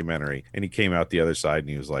one documentary." And he came out the other side, and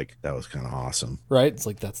he was like, "That was kind of awesome." Right? It's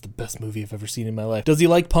like, that's the best movie I've ever seen in my life. Does he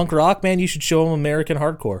like punk rock? Man, you should show him American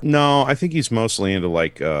hardcore. No, I think he's mostly into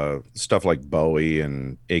like stuff like Bowie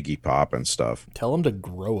and Iggy Pop and stuff. Tell him to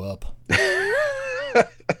grow up.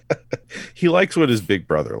 He likes what his big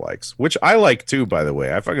brother likes, which I like too, by the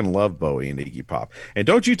way. I fucking love Bowie and Iggy Pop. And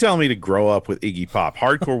don't you tell me to grow up with Iggy Pop.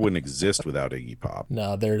 Hardcore wouldn't exist without Iggy Pop.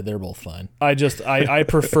 No, they're both fine. I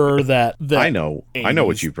prefer that I know what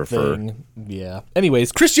 80s you prefer. thing. Yeah.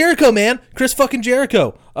 Anyways, Chris Jericho, man. Chris fucking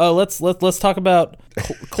Jericho. Let's talk about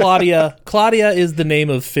Claudia. Claudia is the name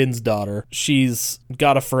of Finn's daughter. She's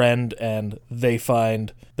got a friend, and they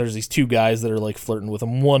find there's these two guys that are like flirting with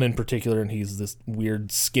him. One in particular, and he's this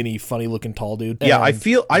weird, skinny, funny-looking tall dude. Yeah,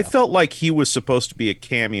 And, I felt like he was supposed to be a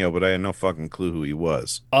cameo, but I had no fucking clue who he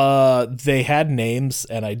was. they had names,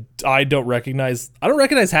 and I don't recognize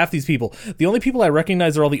half these people. The only people I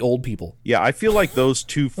recognize are all the old people. Yeah, I feel like those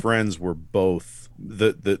two friends were both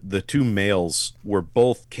the two males were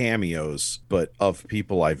both cameos, but of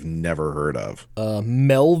people I've never heard of.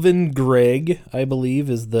 Melvin Gregg, I believe,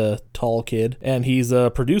 is the tall kid, and he's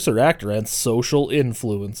a producer, actor, and social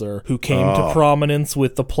influencer who came to prominence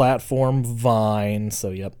with the platform Vine.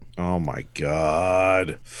 So, yep. Oh my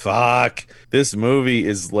god. Fuck. This movie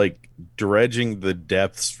is like dredging the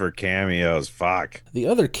depths for cameos. Fuck. The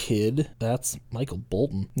other kid, that's Michael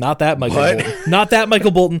Bolton. Not that Michael What? Bolton. Not that Michael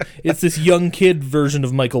Bolton. It's this young kid version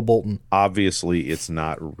of Michael Bolton. Obviously, it's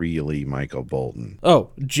not really Michael Bolton. Oh,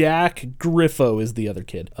 Jack Griffo is the other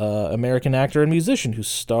kid. American actor and musician who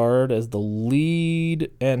starred as the lead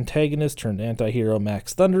antagonist turned anti-hero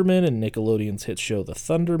Max Thunderman in Nickelodeon's hit show The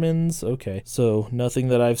Thundermans. Okay, so nothing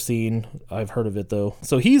that I've seen. I've heard of it, though.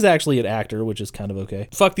 So he's actually an actor, which is kind of okay.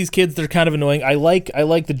 Fuck these kids. They're kind of annoying. I like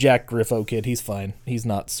the Jack Griffo kid. He's fine. He's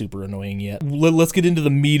not super annoying yet. Let's get into the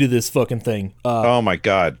meat of this fucking thing. Oh my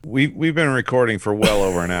god. We've been recording for well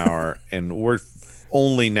over an hour, and we're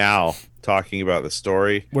only now talking about the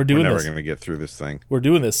story. We're doing never this. going to get through this thing. We're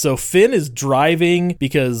doing this. So Finn is driving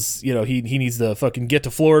because, you know, he needs to fucking get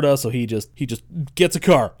to Florida, so he just gets a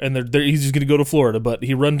car, and he's just going to go to Florida, but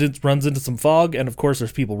he runs into some fog, and of course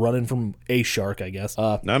there's people running from a shark, I guess.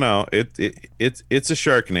 No, it's a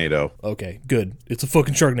Sharknado. Okay, good. It's a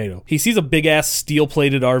fucking Sharknado. He sees a big-ass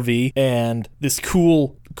steel-plated RV, and this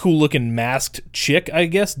cool looking masked chick, I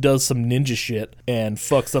guess, does some ninja shit and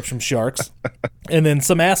fucks up some sharks. And then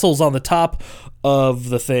some assholes on the top of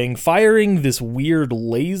the thing firing this weird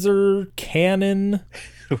laser cannon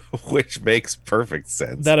Which makes perfect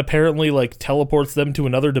sense. that apparently like teleports them to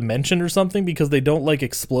another dimension or something, because they don't like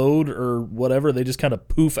explode or whatever. They just kind of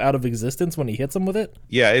poof out of existence when he hits them with it.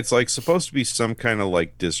 Yeah, it's like supposed to be some kind of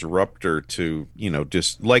like disruptor to,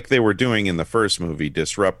 just like they were doing in the first movie,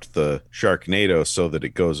 disrupt the Sharknado so that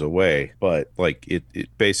it goes away. But like it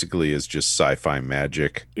basically is just sci-fi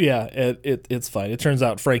magic. Yeah, it's fine. It turns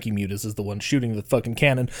out Frankie Muniz is the one shooting the fucking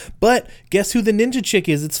cannon. But guess who the ninja chick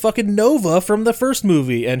is? It's fucking Nova from the first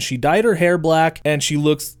movie, and she dyed her hair black, and she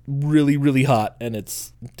looks really, really hot, and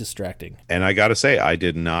it's distracting. And I gotta say, I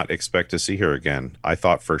did not expect to see her again. I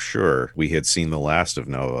thought for sure we had seen the last of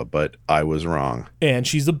Nova, but I was wrong. And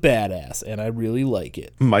she's a badass, and I really like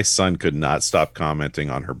it. My son could not stop commenting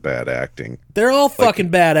on her bad acting. They're all fucking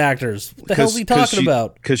bad actors. What the hell's he talking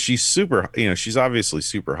about? Because she's super, she's obviously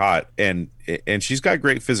super hot, and and she's got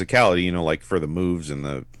great physicality, you know, like for the moves and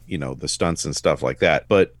the, you know, the stunts and stuff like that.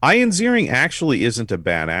 But Ian Ziering actually isn't a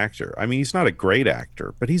bad actor. I mean, he's not a great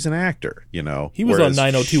actor, but he's an actor, you know. He was on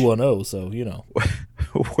 90210, so, you know.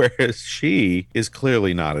 Whereas she is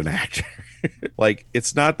clearly not an actor. Like,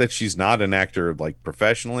 it's not that she's not an actor, like,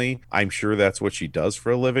 professionally. I'm sure that's what she does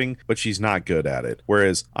for a living, but she's not good at it.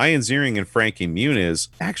 Whereas Ian Ziering and Frankie Muniz,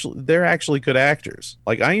 they're actually good actors.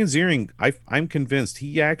 Like, Ian Ziering, I'm convinced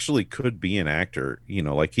he actually could be an actor. You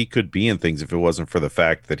know, like, he could be in things if it wasn't for the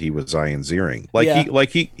fact that he was Ian Ziering. Like,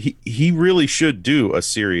 he really should do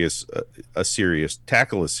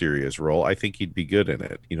tackle a serious role. I think he'd be good in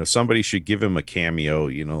it. You know, somebody should give him a cameo,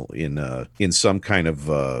 you know, in some kind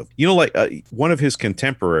of, you know, like, one of his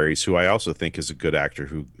contemporaries, who I also think is a good actor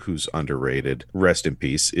who's underrated, rest in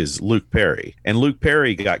peace, is Luke Perry. And Luke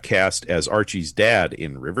Perry got cast as Archie's dad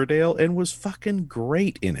in Riverdale and was fucking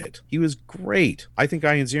great in it. He was great. I think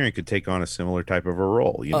Ian Ziering could take on a similar type of a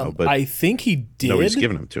role, you know, but I think he did. Nobody's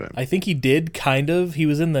given him to him. I think he did, kind of. He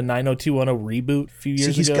was in the 90210 reboot a few years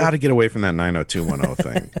ago. He's got to get away from that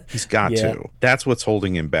 90210 thing. He's got to. That's what's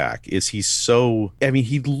holding him back, is he's so, I mean,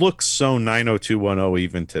 he looks so 90210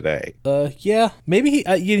 even today. Yeah, maybe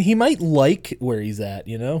he might like where he's at,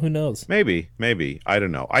 you know? Who knows? Maybe. I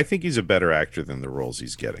don't know. I think he's a better actor than the roles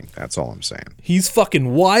he's getting. That's all I'm saying. He's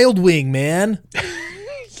fucking Wild Wing, man.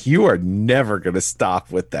 You are never going to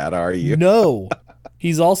stop with that, are you? No.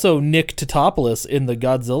 He's also Nick Totopoulos in the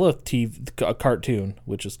Godzilla cartoon,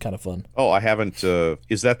 which is kind of fun. Oh, I haven't.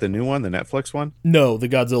 Is that the new one, the Netflix one? No, the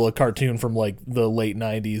Godzilla cartoon from like the late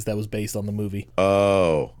 90s that was based on the movie.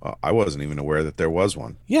 Oh, I wasn't even aware that there was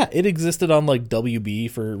one. Yeah, it existed on like WB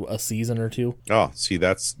for a season or two. Oh, see,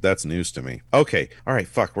 that's news to me. Okay, all right,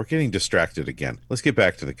 fuck, we're getting distracted again. Let's get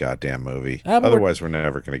back to the goddamn movie. Otherwise, we're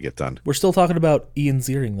never going to get done. We're still talking about Ian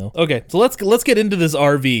Ziering, though. Okay, so let's get into this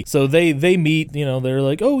RV. So they meet, you know, they're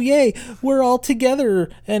like, oh yay, we're all together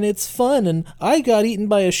and it's fun, and I got eaten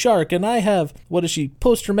by a shark and I have, what is she,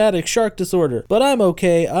 post-traumatic shark disorder, but I'm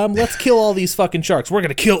okay. Let's kill all these fucking sharks. We're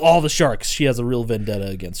gonna kill all the sharks. She has a real vendetta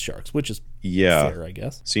against sharks, which is fair, I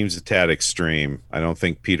guess. Seems a tad extreme. I don't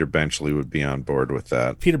think Peter Benchley would be on board with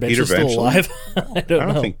that. Peter Benchley's still alive? I don't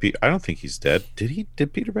know. I don't think he's dead.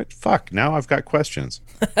 Did Peter Benchley? Fuck, now I've got questions.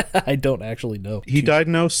 I don't actually know. He died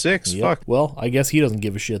in 06. Yep. Fuck. Well, I guess he doesn't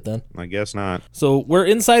give a shit then. I guess not. So we're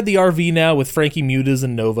inside the RV now with Frankie Muniz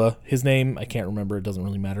and Nova. His name, I can't remember. It doesn't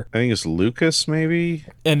really matter. I think it's Lucas, maybe?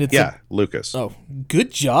 And it's Lucas. Oh,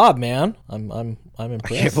 good job, man. I'm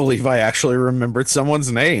impressed. I can't believe I actually remembered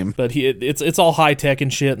someone's name. But it's all high tech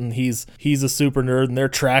and shit, and he's a super nerd, and they're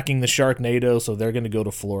tracking the Sharknado, so they're gonna go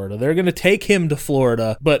to Florida. They're gonna take him to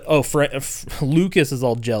Florida, but Lucas is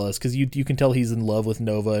all jealous because you can tell he's in love with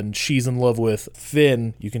Nova, and she's in love with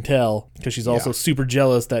Finn. You can tell because she's also super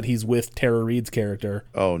jealous that he's with Tara Reid's character.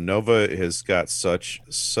 Oh, Nova has got such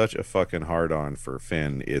a fucking hard on for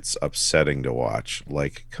Finn. It's upsetting to watch.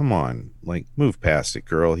 Like, come on, like, move past it,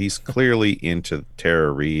 girl. He's clearly into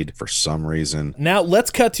Tara Reid for some reason. Now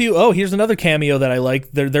let's cut to here's another cameo that I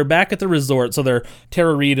like. They're back at the resort, so they're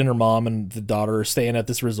Tara Reid and her mom and the daughter are staying at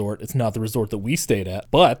this resort. It's not the resort that we stayed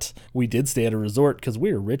at, but we did stay at a resort because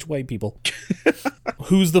we're rich white people.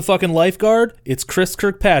 Who's the fucking lifeguard? It's Chris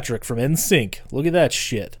Kirkpatrick from NSYNC. Look at that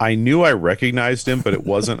shit. I knew I recognized him, but it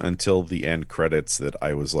wasn't until the end credits that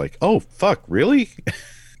I was like, oh fuck, really?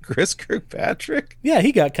 Chris Kirkpatrick? Yeah,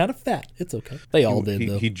 he got kind of fat. It's okay. They all did,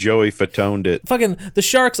 though. He Joey Fatoned it. Fucking, the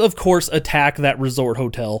sharks, of course, attack that resort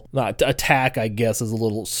hotel. Not attack, I guess, is a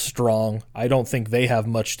little strong. I don't think they have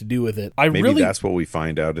much to do with it. Maybe that's what we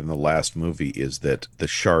find out in the last movie, is that the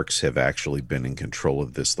sharks have actually been in control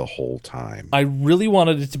of this the whole time. I really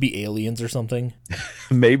wanted it to be aliens or something.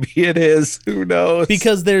 Maybe it is. Who knows?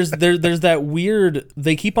 Because there's that weird,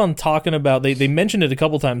 they keep on talking about, they mentioned it a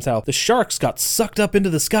couple times, how the sharks got sucked up into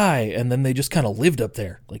the sky and then they just kind of lived up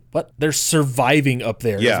there. Like, what? They're surviving up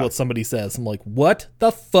there, is what somebody says. I'm like, what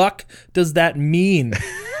the fuck does that mean?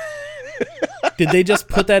 Did they just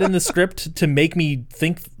put that in the script to make me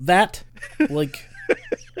think that? Like,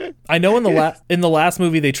 I know in the last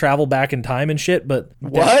movie they travel back in time and shit, but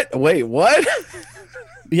what? Wait, what?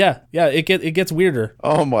 Yeah, it gets weirder.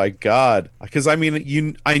 Oh my god! Because I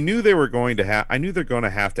mean, I knew they were going to have. I knew they're going to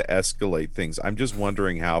have to escalate things. I'm just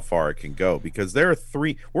wondering how far it can go, because there are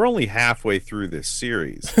 3. We're only halfway through this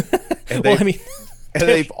series. And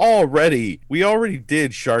And we already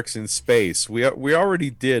did Sharks in Space. We already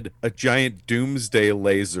did a giant doomsday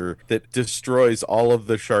laser that destroys all of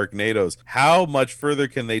the Sharknadoes. How much further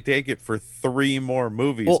can they take it for 3 more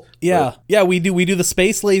movies? Well, yeah, we do the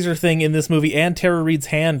space laser thing in this movie, and Tara Reid's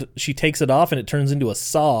hand, she takes it off and it turns into a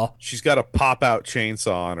saw. She's got a pop-out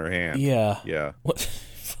chainsaw on her hand. Yeah. What?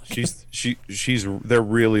 They're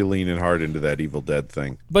really leaning hard into that Evil Dead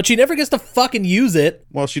thing. But she never gets to fucking use it.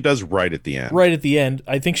 Well, she does right at the end. Right at the end.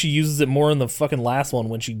 I think she uses it more in the fucking last one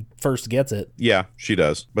when she first gets it. Yeah, she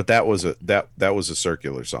does. But that was a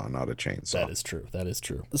circular saw, not a chainsaw. That is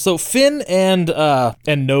true. So Finn and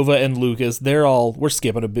Nova and Lucas, we're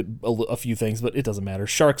skipping a few things, but it doesn't matter.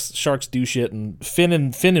 Sharks do shit, and Finn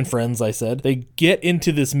and friends, I said, they get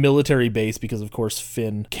into this military base because of course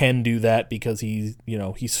Finn can do that because he's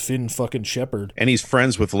Finn fucking Shepard. And he's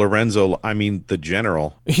friends with Lorenzo, the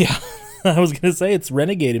general. Yeah. I was going to say it's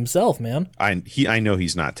Renegade himself, man. I know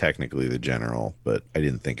he's not technically the general, but I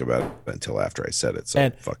didn't think about it until after I said it,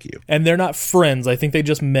 so fuck you. And they're not friends. I think they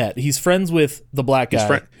just met. He's friends with the black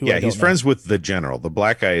guy. He's friends with the general. The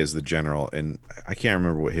black guy is the general, and I can't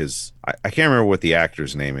remember what I can't remember what the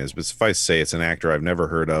actor's name is, but suffice to say it's an actor I've never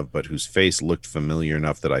heard of, but whose face looked familiar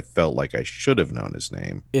enough that I felt like I should have known his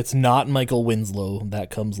name. It's not Michael Winslow. That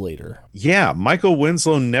comes later. Yeah, Michael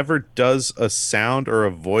Winslow never does a sound or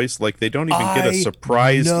a voice. Like, they don't even get a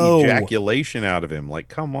surprised ejaculation out of him. Like,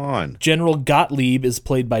 come on. General Gottlieb is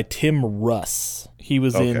played by Tim Russ. He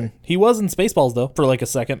was in Spaceballs though for like a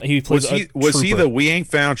second. Was he the We Ain't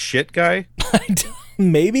Found Shit guy?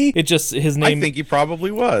 Maybe it just his name. I think he probably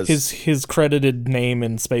was. His credited name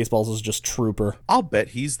in Spaceballs is just Trooper. I'll bet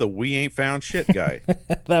he's the We Ain't Found Shit guy.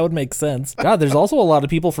 That would make sense. God, there's also a lot of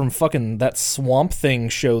people from fucking that Swamp Thing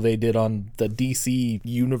show they did on the DC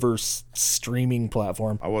Universe streaming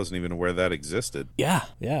platform. I wasn't even aware that existed. Yeah.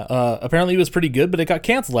 Apparently it was pretty good, but it got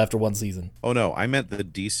canceled after one season. Oh no, I meant the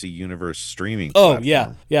DC Universe streaming platform.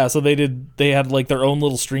 Yeah. So they had like their own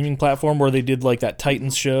little streaming platform where they did like that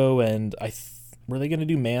Titans show, and were they going to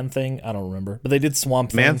do Man Thing? I don't remember. But they did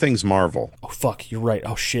Swamp Thing. Man Thing's Marvel. Oh, fuck. You're right.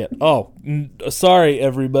 Oh, shit. Oh, sorry,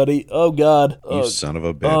 everybody. Oh, God. You son of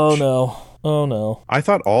a bitch. Oh, no. I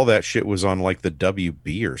thought all that shit was on, like, the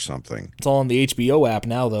WB or something. It's all on the HBO app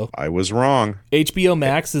now, though. I was wrong. HBO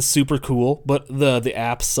Max is super cool, but the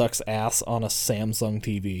app sucks ass on a Samsung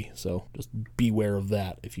TV. So just beware of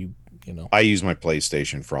that if you I use my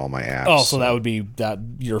PlayStation for all my apps. Oh, so that would be that.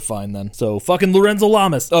 You're fine then. So fucking Lorenzo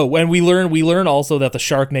Lamas. Oh, and we learn also that the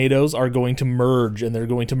Sharknadoes are going to merge, and they're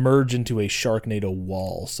going to merge into a Sharknado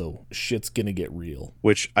wall. So shit's gonna get real.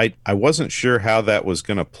 Which I wasn't sure how that was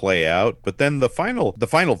gonna play out, but then the final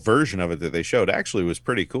version of it that they showed actually was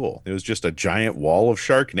pretty cool. It was just a giant wall of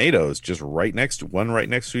Sharknadoes, just right next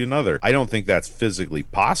to another. I don't think that's physically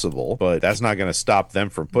possible, but that's not gonna stop them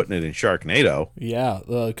from putting it in Sharknado. Yeah,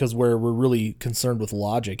 because we're really concerned with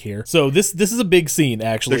logic here. So this is a big scene,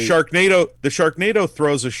 actually. The Sharknado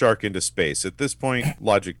throws a shark into space. At this point,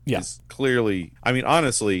 logic is clearly,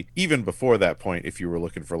 honestly, even before that point, if you were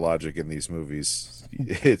looking for logic in these movies,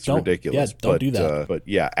 it's ridiculous. Yeah, don't do that. But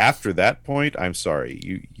yeah, after that point, I'm sorry.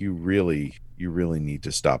 You really need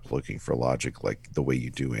to stop looking for logic like the way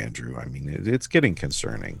you do, Andrew. It's getting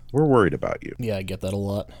concerning. We're worried about you. Yeah, I get that a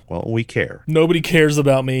lot. Well, we care. Nobody cares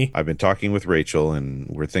about me. I've been talking with Rachel, and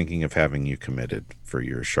we're thinking of having you committed for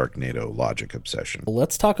your Sharknado logic obsession. Well,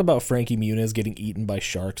 let's talk about Frankie Muniz getting eaten by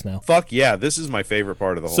sharks now. Fuck yeah, this is my favorite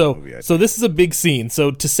part of the whole movie. So this is a big scene.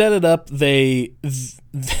 So to set it up, they're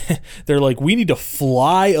like, we need to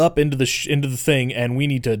fly up into the thing, and we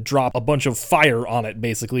need to drop a bunch of fire on it,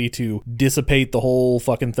 basically, to dissipate the whole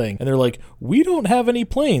fucking thing. And they're like, we don't have any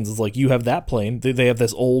planes. It's like, you have that plane. They have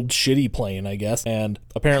this old shitty plane, I guess. And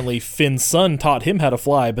apparently Finn's son taught him how to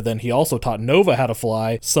fly, but then he also taught Nova how to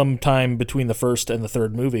fly sometime between the first and the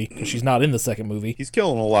third movie. She's not in the second movie. He's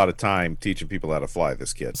killing a lot of time teaching people how to fly,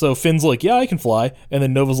 this kid. So Finn's like, yeah, I can fly. And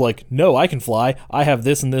then Nova's like, no, I can fly. I have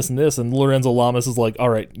this and this and this. And Lorenzo Lamas is like, all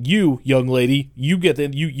right, you, young lady, you get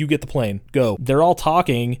the plane. Go. They're all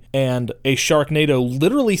talking, and a Sharknado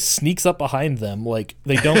literally sneaks up behind them. Like,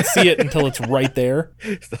 they don't see it until it's right there.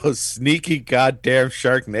 Those sneaky goddamn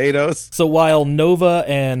Sharknadoes. So while Nova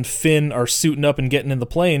and Finn are suiting up and getting in the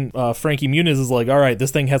plane, Frankie Muniz is like, all right,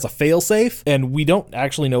 this thing has a failsafe, and we don't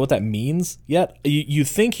actually know what that means yet. You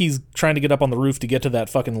think he's trying to get up on the roof to get to that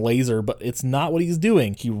fucking laser, but it's not what he's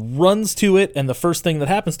doing. He runs to it, and the first thing that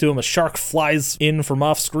happens to him, a shark flies in from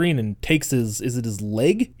off screen and takes his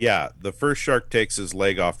leg? Yeah, the first shark takes his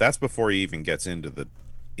leg off. That's before he even gets into the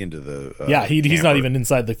into the Yeah, he's not camper. even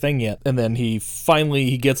inside the thing yet. And then he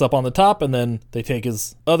gets up on the top, and then they take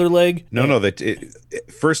his other leg. No,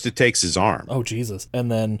 first it takes his arm. Oh, Jesus.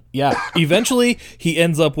 And then, yeah, eventually he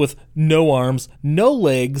ends up with no arms, no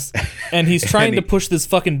legs, and he's trying to push this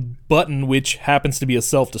fucking button, which happens to be a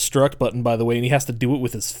self-destruct button, by the way, and he has to do it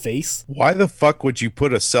with his face. Why the fuck would you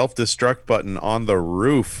put a self-destruct button on the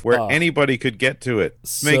roof where anybody could get to it?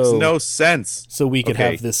 Makes no sense. So we could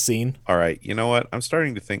Okay. have this scene. All right, you know what? I'm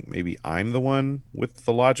starting to think maybe I'm the one with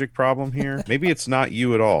the logic problem here. Maybe it's not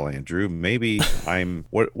you at all, Andrew. Maybe I'm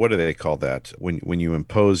what do they call that? When you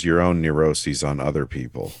impose your own neuroses on other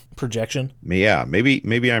people. Projection. Yeah,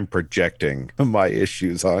 maybe I'm projecting my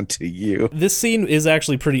issues onto you. This scene is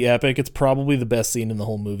actually pretty epic. It's probably the best scene in the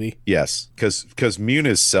whole movie. Yes, because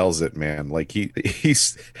Muniz sells it, man. Like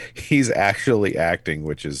he's actually acting,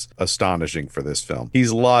 which is astonishing for this film.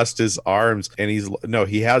 He's lost his arms, and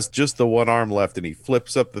he has just the one arm left, and he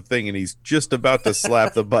flips up the thing, and he's just about to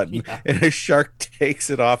slap the button, and a shark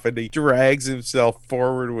takes it off, and he drags himself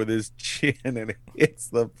forward with his chin, and hits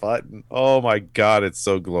the button. Oh my god, it's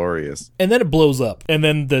so glorious. And then it blows up, and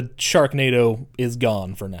then the Sharknado is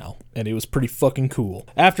gone for now. And it was pretty fucking cool.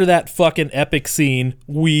 After that fucking epic scene,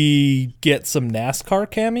 we get some NASCAR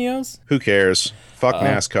cameos. Who cares? Fuck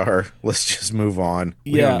NASCAR. Let's just move on.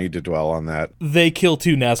 We Yeah. don't need to dwell on that. They kill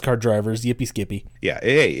 2 NASCAR drivers. Yippee skippy. Yeah,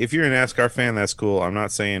 hey, if you're a NASCAR fan, that's cool. I'm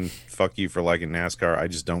not saying fuck you for liking NASCAR. I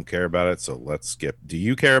just don't care about it, so let's skip. Do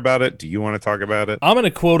you care about it? Do you want to talk about it? I'm going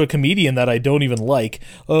to quote a comedian that I don't even like.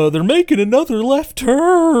 They're making another left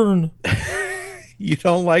turn. You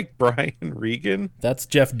don't like Brian Regan? That's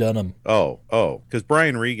Jeff Dunham. Oh, because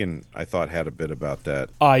Brian Regan, I thought, had a bit about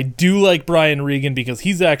that. I do like Brian Regan because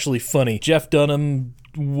he's actually funny. Jeff Dunham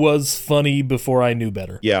was funny before I knew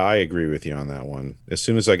better. Yeah, I agree with you on that one. As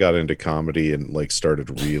soon as I got into comedy and like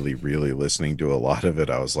started really, really listening to a lot of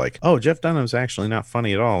it, I was like, oh, Jeff Dunham's actually not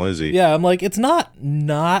funny at all, is he? Yeah, I'm like, it's not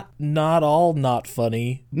all not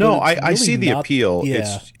funny. No, but it's I see really the not- appeal.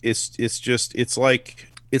 Yeah.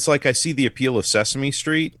 It's like I see the appeal of Sesame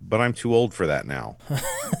Street, but I'm too old for that now.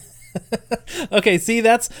 Okay, see,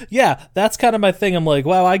 that's kind of my thing. I'm like,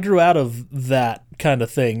 wow, I grew out of that kind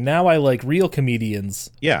of thing. Now I like real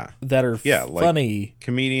comedians Yeah. that are Like funny.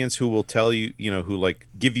 comedians who will tell you, who like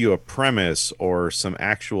give you a premise or some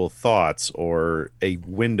actual thoughts or a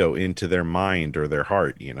window into their mind or their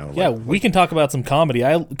heart, Yeah, we can talk about some comedy.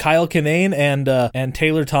 Kyle Kinane and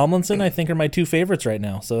Taylor Tomlinson, I think, are my 2 favorites right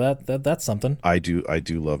now. So that's something. I do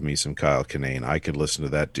love me some Kyle Kinane. I could listen to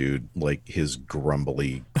that dude, like his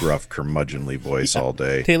grumbly, gruff, curmudgeonly voice all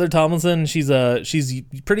day. Taylor Tomlinson, she's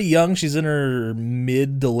pretty young. She's in her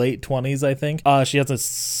mid to late 20s, I think. She has a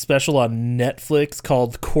special on Netflix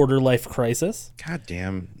called Quarter Life Crisis. God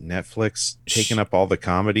damn, Netflix taking up all the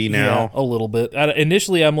comedy now. Yeah, a little bit.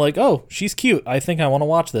 Initially, I'm like, oh, she's cute. I think I want to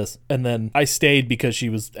watch this. And then I stayed because she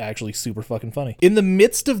was actually super fucking funny. In the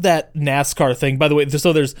midst of that NASCAR thing, by the way,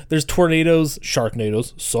 so there's Sharknadoes,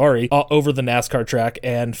 over the NASCAR track,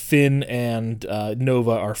 and Finn and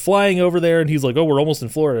Nova are flying over there, and he's like, oh, we're almost in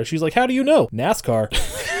Florida. She's like, how do you know? NASCAR.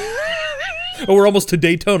 Oh, we're almost to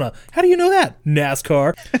Daytona. How do you know that?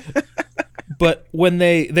 NASCAR. But when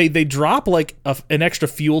they drop like an extra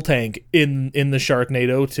fuel tank in the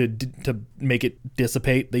Sharknado to make it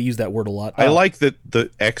dissipate, they use that word a lot. I like that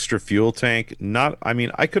the extra fuel tank.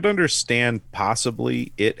 I could understand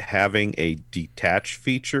possibly it having a detach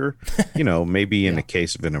feature, maybe in a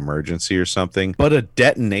case of an emergency or something. But a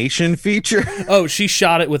detonation feature? Oh, she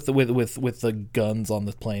shot it with the guns on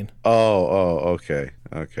the plane. Oh, okay.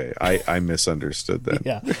 I misunderstood that.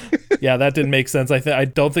 Yeah, that didn't make sense. I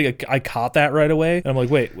don't think I caught that right away. And I'm like,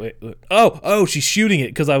 wait. Oh, she's shooting it,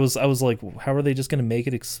 because I was like, how are they just gonna make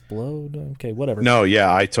it explode? Okay, whatever. No,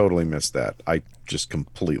 yeah, I totally missed that. I just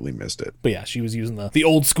completely missed it. But yeah, she was using the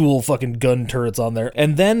old school fucking gun turrets on there.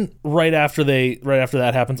 And then right after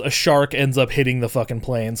that happens, a shark ends up hitting the fucking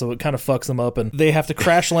plane, so it kind of fucks them up, and they have to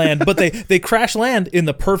crash land. But they crash land in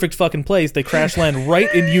the perfect fucking place. They crash land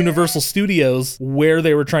right in Universal Studios, where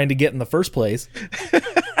they were trying to get in the first place.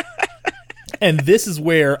 And this is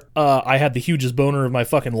where I had the hugest boner of my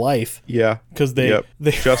fucking life. Yeah. Because they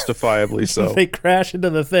justifiably so. They crash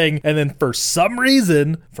into the thing, and then for some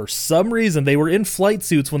reason, they were in flight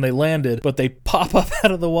suits when they landed, but they pop up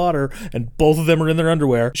out of the water, and both of them are in their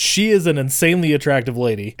underwear. She is an insanely attractive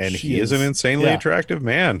lady. And he is an insanely attractive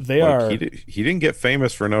man. They are. He didn't get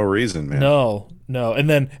famous for no reason, man. No. And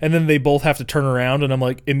then they both have to turn around, and I'm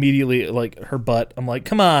like, immediately, like, her butt. I'm like,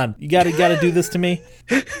 come on, you gotta do this to me.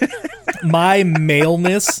 My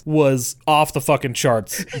maleness was off the fucking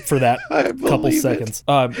charts for that couple seconds.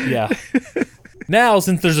 Yeah. Now,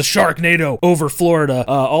 since there's a Sharknado over Florida,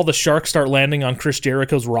 all the sharks start landing on Chris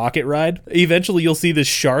Jericho's rocket ride. Eventually, you'll see this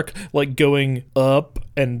shark like going up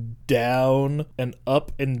and down and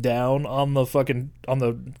up and down on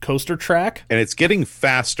the coaster track. And it's getting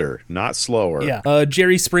faster, not slower. Yeah.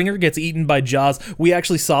 Jerry Springer gets eaten by Jaws. We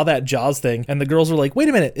actually saw that Jaws thing, and the girls were like, wait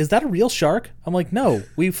a minute, is that a real shark? I'm like, no,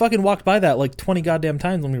 we fucking walked by that like 20 goddamn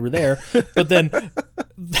times when we were there. But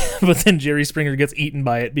then Jerry Springer gets eaten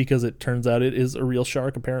by it because it turns out it is a real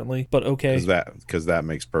shark, apparently. But okay. Because that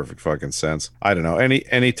makes perfect fucking sense. I don't know.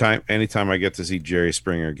 Anytime I get to see Jerry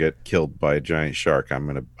Springer get killed by a giant shark, I'm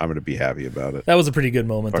gonna be happy about it. That was a pretty good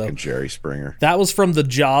moment, fucking though. Jerry Springer. That was from the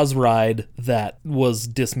Jaws ride that was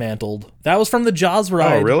dismantled. That was from the Jaws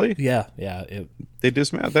ride. Oh, really? Yeah. They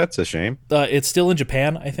dismantled. That's a shame. It's still in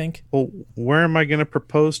Japan, I think. Well, where am I going to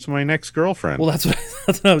propose to my next girlfriend? Well, that's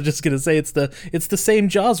what I was just gonna say. It's the same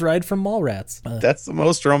Jaws ride from Mallrats. That's the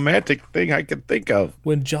most romantic thing I can think of.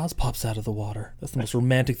 When Jaws pops out of the water, that's the most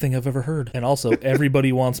romantic thing I've ever heard. And also,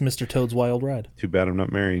 everybody wants Mr. Toad's Wild Ride. Too bad I'm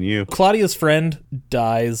not marrying you. Claudia's friend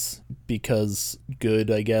dies because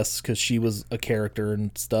good, I guess, because she was a character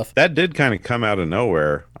and stuff. That did kind of come out of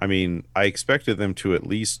nowhere. I mean, I expected them to at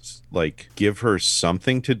least like give her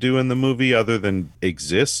something to do in the movie other than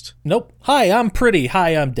exist. Nope. Hi, I'm pretty.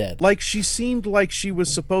 Hi, I'm dead. Like, she seemed like she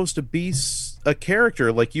was supposed to be a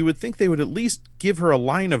character. Like, you would think they would at least give her a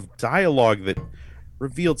line of dialogue that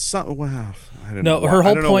revealed something. Wow. I don't know. Her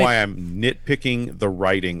whole I don't know point, why I'm nitpicking the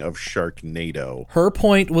writing of Sharknado. Her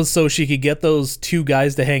point was so she could get those two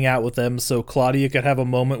guys to hang out with them so Claudia could have a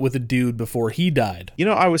moment with a dude before he died. You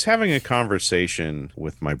know, I was having a conversation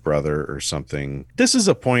with my brother or something. This is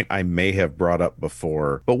a point I may have brought up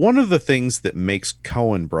before, but one of the things that makes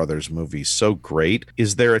Coen Brothers movies so great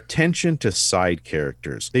is their attention to side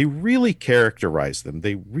characters. They really characterize them.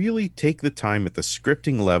 They really take the time at the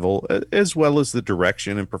scripting level as well as the direction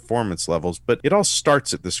and performance levels, but it all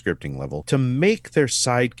starts at the scripting level to make their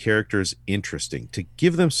side characters interesting, to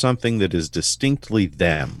give them something that is distinctly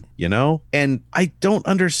them, you know? And I don't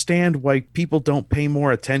understand why people don't pay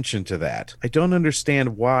more attention to that. I don't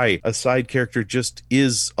understand why a side character just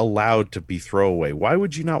is allowed to be throwaway. Why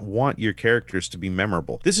would you not want your characters to be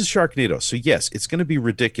memorable? This is Sharknado, so yes, it's going to be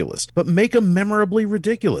ridiculous, but make them memorably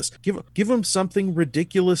ridiculous. Give them something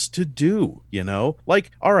ridiculous to do, you know?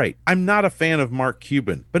 Like, all right, I'm not a fan of Mark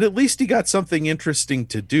Cuban, but at least he got something interesting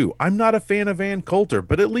to do. I'm not a fan of Ann Coulter,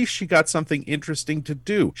 but at least she got something interesting to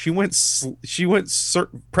do. She went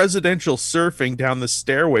presidential surfing down the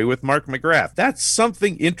stairway with Mark McGrath. That's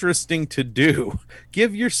something interesting to do.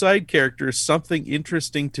 Give your side characters something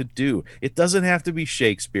interesting to do. It doesn't have to be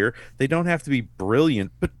Shakespeare. They don't have to be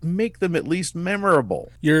brilliant, but make them at least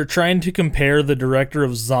memorable. You're trying to compare the director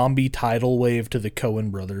of Zombie Tidal Wave to the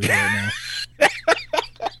Coen Brothers right now.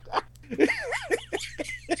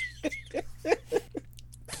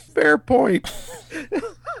 Fair point.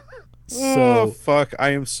 So fuck, I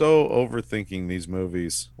am so overthinking these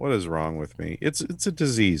movies. What is wrong with me? It's a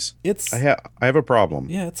disease. I have a problem.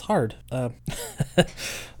 Yeah, it's hard.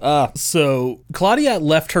 So Claudia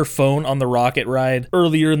left her phone on the rocket ride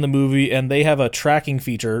earlier in the movie, and they have a tracking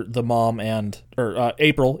feature. The mom and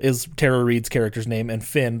April is Tara Reid's character's name, and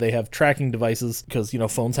Finn, they have tracking devices because, you know,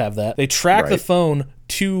 phones have that. They track the phone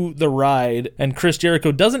to the ride, and Chris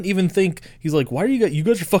Jericho doesn't even think, he's like, why are you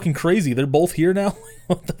guys are fucking crazy. They're both here now?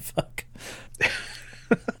 What the fuck?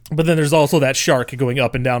 But then there's also that shark going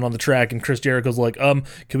up and down on the track, and Chris Jericho's like, can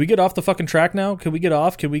we get off the fucking track now? Can we get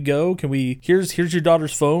off? Can we go? Here's your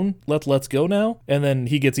daughter's phone. Let's go now. And then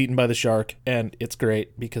he gets eaten by the shark, and it's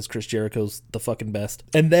great because Chris Jericho's the fucking best.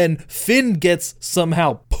 And then Finn gets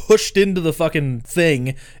somehow pushed into the fucking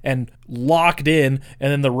thing and locked in,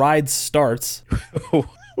 and then the ride starts.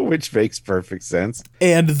 Which makes perfect sense.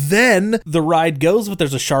 And then the ride goes, but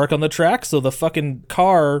there's a shark on the track, so the fucking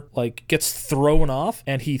car like gets thrown off,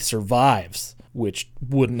 and he survives, which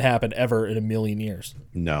wouldn't happen ever in a million years.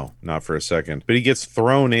 No, not for a second. But he gets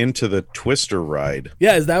thrown into the Twister ride.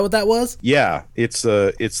 Yeah, is that what that was? Yeah, it's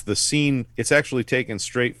the scene. It's actually taken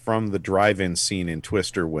straight from the drive-in scene in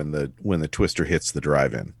Twister when the Twister hits the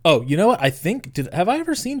drive-in. Oh, you know what? I think have I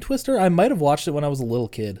ever seen Twister? I might have watched it when I was a little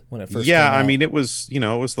kid when it first came out. I mean, it was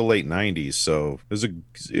the late 90s, so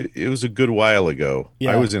it was a good while ago.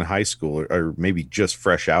 Yeah. I was in high school or maybe just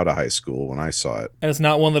fresh out of high school when I saw it. And it's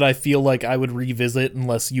not one that I feel like I would revisit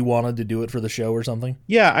unless you wanted to do it for the show or something.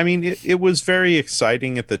 Yeah, I mean, it was very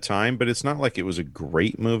exciting at the time, but it's not like it was a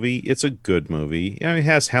great movie. It's a good movie. I mean, it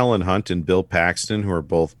has Helen Hunt and Bill Paxton, who are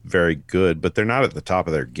both very good, but they're not at the top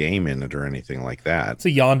of their game in it or anything like that. It's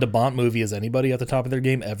a Jan de Bont movie. Is anybody at the top of their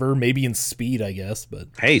game ever? Maybe in Speed, I guess, but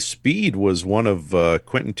Hey, Speed was one of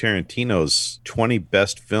Quentin Tarantino's 20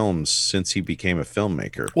 best films since he became a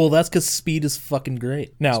filmmaker. well, that's because Speed is fucking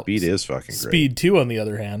great. Now, Speed is fucking great. Speed 2, on the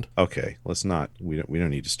other hand, Okay, let's not. We don't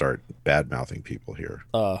need to start bad mouthing people here.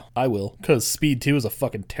 I will, because Speed 2 is a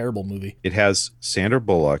fucking terrible movie. It has Sandra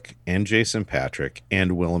Bullock and Jason Patrick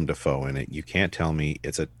and Willem Dafoe in it. You can't tell me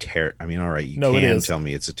it's a I mean, all right, you No, it can is. tell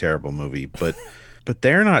me it's a terrible movie, but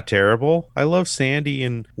they're not terrible. I love Sandy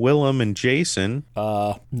and Willem and Jason.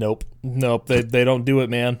 Nope. They don't do it,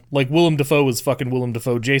 man. Like, Willem Dafoe is fucking Willem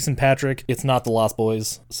Dafoe. Jason Patrick, it's not The Lost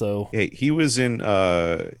Boys, so... Hey, he was in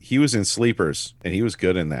Sleepers, and he was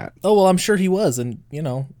good in that. Oh, well, I'm sure he was, and, you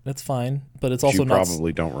know, it's fine. But it's also You not...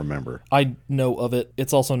 probably don't remember. I know of it.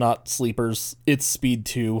 It's also not Sleepers. It's Speed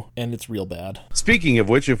 2, and it's real bad. Speaking of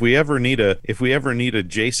which, if we ever need a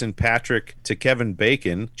Jason Patrick to Kevin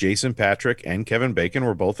Bacon, Jason Patrick and Kevin Bacon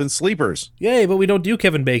were both in Sleepers. Yay, but we don't do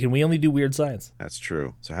Kevin Bacon. We only do Weird Science. That's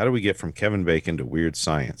true. So how do we get from Kevin Bacon to Weird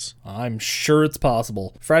Science? I'm sure it's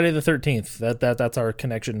possible. Friday the 13th. That's our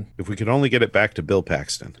connection. If we could only get it back to Bill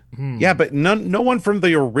Paxton. Yeah, but no one from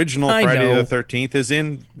the original I Friday know. the 13th is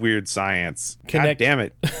in Weird Science. God Connect- damn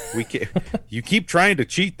it. You keep trying to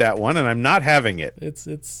cheat that one, and I'm not having it.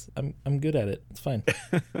 I'm good at it. It's fine.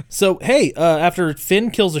 So, hey, after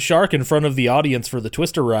Finn kills a shark in front of the audience for the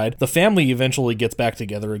Twister ride, the family eventually gets back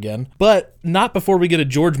together again. But not before we get a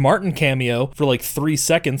George Martin cameo for like 3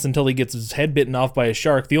 seconds until he gets his head bitten off by a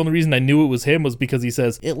shark. The only reason I knew it was him was because he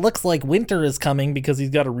says, "It looks like winter is coming," because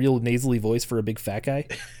he's got a real nasally voice for a big fat guy.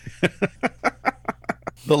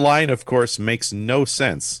 The line, of course, makes no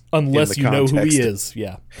sense. Unless in you the know who he context. is.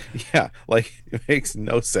 Yeah. Yeah, like it makes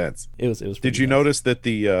no sense. It was Did pretty you nice. notice that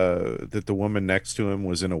the woman next to him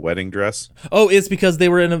was in a wedding dress? Oh, it's because they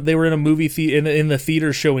were in a movie in the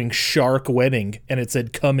theater showing Shark Wedding, and it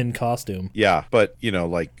said "come in costume." Yeah, but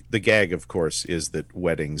like the gag, of course, is that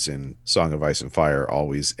weddings in Song of Ice and Fire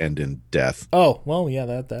always end in death. Oh, well, yeah,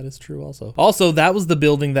 that is true also. Also, that was the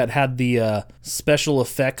building that had the special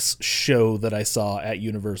effects show that I saw at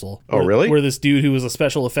Universal. Oh, really? Where this dude who was a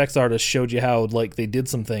special effects artist showed you how, like, they did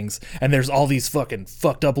some things, and there's all these fucking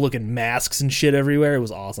fucked up looking masks and shit everywhere. It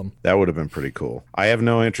was awesome. That would have been pretty cool. I have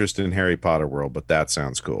no interest in Harry Potter World, but that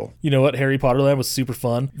sounds cool. You know what? Harry Potter Land was super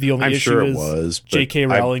fun. The only I'm issue sure it is was, but J.K.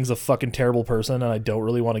 Rowling's a fucking terrible person, and I don't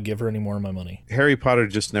really want to give her any more of my money. Harry Potter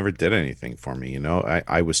just never did anything for me.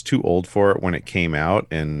 I was too old for it when it came out,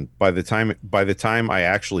 and by the time I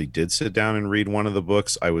actually did sit down and read one of the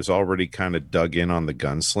books, I was already kind of dug in on the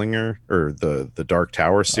Gunslinger or the Dark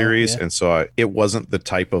Tower series, yeah. and so it wasn't the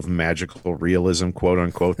type of magical realism, quote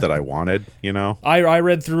unquote, that I wanted. I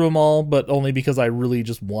read through them all, but only because I really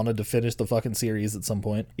just wanted to finish the fucking series at some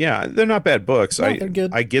point. Yeah, they're not bad books. No, they're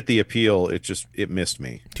good. I get the appeal. It missed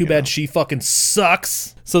me. Too bad she fucking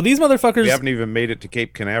sucks. So these motherfuckers... We haven't even made it to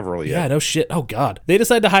Cape Canaveral yet. Yeah, no shit. Oh, God. They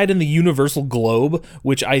decide to hide in the Universal Globe,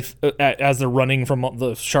 which as they're running from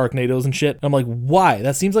the Sharknadoes and shit. I'm like, why?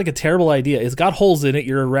 That seems like a terrible idea. It's got holes in it.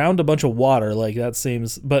 You're around a bunch of water. Like, that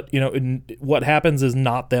seems... But, what happens is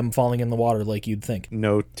not them falling in the water like you'd think.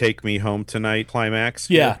 No Take Me Home Tonight climax.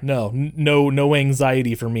 Yeah, no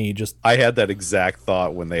anxiety for me. Just... I had that exact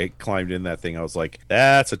thought when they climbed in that thing. I was like,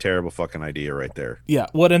 that's a terrible fucking idea right there. Yeah,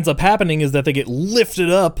 what ends up happening is that they get lifted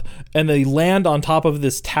up and they land on top of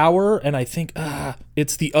this tower, and I think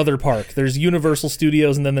it's the other park. There's Universal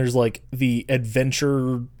Studios, and then there's like the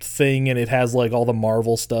adventure thing, and it has like all the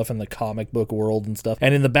Marvel stuff and the comic book world and stuff.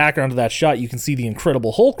 And in the background of that shot, you can see the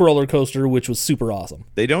Incredible Hulk roller coaster, which was super awesome.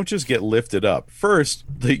 They don't just get lifted up. First,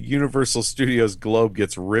 the Universal Studios globe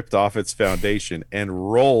gets ripped off its foundation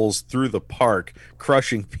and rolls through the park,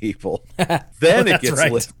 crushing people. Then it That's gets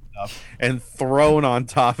right. lifted up and thrown on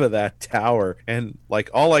top of that tower. And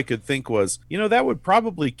like all I could think was, that would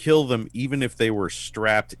probably kill them even if they were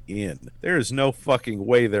strapped in. There is no fucking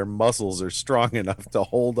way their muscles are strong enough to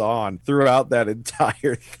hold on throughout that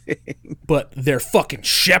entire thing. But they're fucking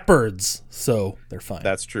shepherds, so they're fine.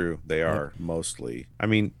 That's true. They are mostly. I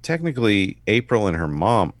mean, technically, April and her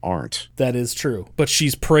mom aren't. That is true. But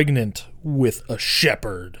she's pregnant with a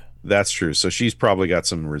shepherd. That's true. So she's probably got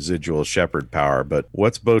some residual shepherd power, but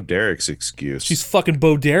what's Bo Derek's excuse? She's fucking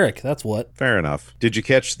Bo Derek. That's what. Fair enough. Did you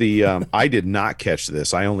catch the I did not catch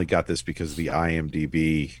this. I only got this because of the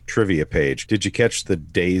IMDb trivia page. Did you catch the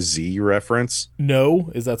DayZ reference?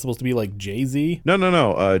 No, is that supposed to be like Jay-Z? No.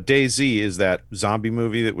 DayZ is that zombie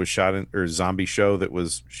movie that was shot in, or zombie show that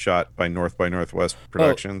was shot by North by Northwest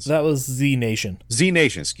Productions. Oh, that was Z Nation. Z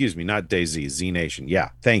Nation, excuse me, not DayZ, Z Nation. Yeah,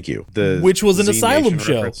 thank you. Which was an Z Asylum Nation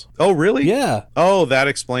show. reference. Oh, really? Yeah. Oh, that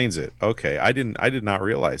explains it. Okay, I did not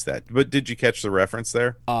realize that. But did you catch the reference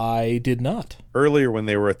there? I did not. Earlier when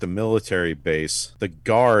they were at the military base, the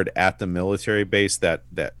guard at the military base, that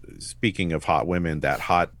speaking of hot women, that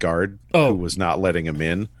hot guard who was not letting him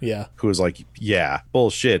in, who was like, yeah,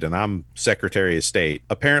 bullshit, and I'm Secretary of State.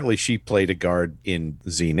 Apparently she played a guard in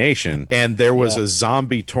Z Nation, and there was a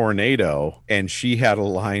zombie tornado, and she had a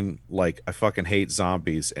line like, I fucking hate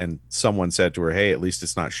zombies, and someone said to her, hey, at least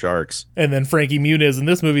it's not sharks. And then Frankie Muniz in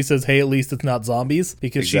this movie says, hey, at least it's not zombies,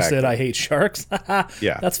 because she said, I hate sharks.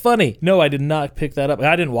 Yeah. That's funny. No, I did not pick that up.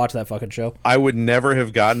 I didn't watch that fucking show. I would never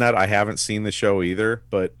have gotten that. I haven't seen the show either,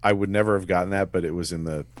 but I would never have gotten that, but it was in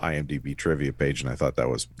the IMDb trivia page, and I thought that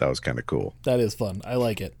was kind of cool. That is fun. I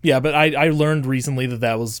like it. Yeah, but I learned recently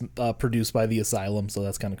that was produced by the Asylum, so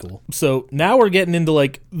that's kind of cool. So now we're getting into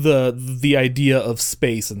like the idea of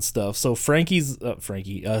space and stuff. So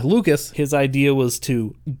Lucas, his idea was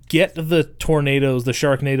to get the tornadoes, the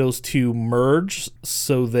Sharknadoes, to merge,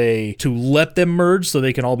 to let them merge so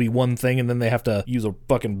they can all be one thing, and then they have to use a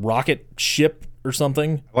fucking rocket ship or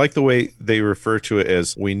something. I like the way they refer to it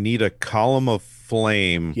as, we need a column of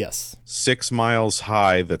flame, 6 miles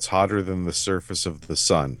high, that's hotter than the surface of the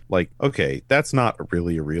sun. Like, okay, that's not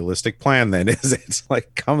really a realistic plan then, is it? It's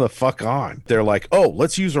like, come the fuck on. They're like, oh,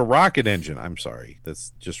 let's use a rocket engine. I'm sorry,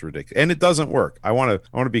 that's just ridiculous, and it doesn't work. I want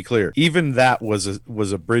to be clear. Even that was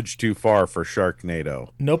a bridge too far for Sharknado.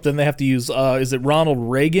 Nope. Then they have to use is it Ronald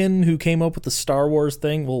Reagan who came up with the Star Wars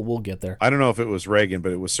thing? We'll get there. I don't know if it was Reagan,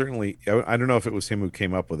 but it was certainly, I don't know if it was him who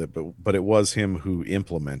came up with it, but it was him who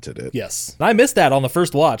implemented it. Yes. I missed that on the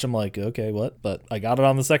first watch. I'm like, okay, what? But I got it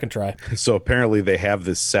on the second try. So apparently they have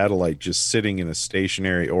this satellite just sitting in a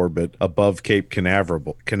stationary orbit above Cape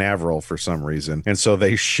Canaveral for some reason. And so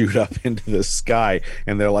they shoot up into the sky,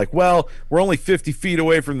 and they're like, well, we're only 50 feet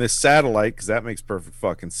away from this satellite, because that makes perfect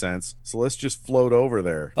fucking sense. So let's just float over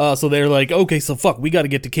there. So they're like, okay, so fuck, we got to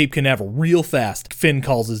get to Cape Canaveral real fast. Finn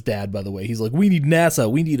calls his dad, by the way. He's like, we need NASA.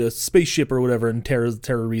 We need a spaceship or whatever. And Tara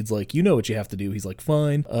Reid's like, you know what you have to do. He's like,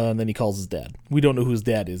 fine. And then he calls his dad. We don't know who his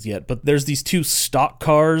dad is yet, but there's these two stock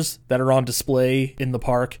cars that are on display in the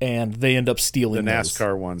park, and they end up stealing the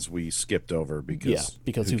NASCAR ones. We skipped over because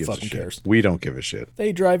who fucking cares? We don't give a shit.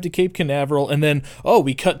 They drive to Cape Canaveral, and then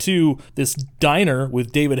we cut to this diner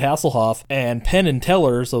with David Hasselhoff and Penn and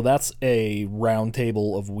Teller. So that's a round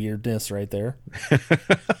table of weirdness right there.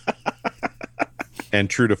 And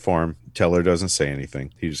true to form, Teller doesn't say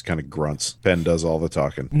anything. He just kind of grunts. Penn does all the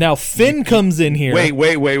talking. Now Finn comes in here. Wait.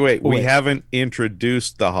 We haven't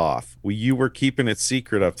introduced the Hoff. You were keeping it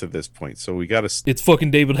secret up to this point, so we got to... It's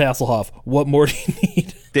fucking David Hasselhoff. What more do you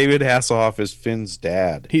need? David Hasselhoff is Finn's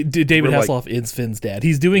dad. David Hasselhoff is Finn's dad.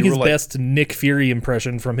 He's doing his best Nick Fury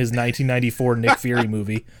impression from his 1994 Nick Fury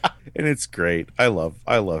movie. And it's great. I love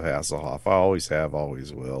Hasselhoff. I always have,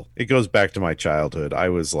 always will. It goes back to my childhood. I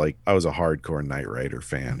was a hardcore Knight Rider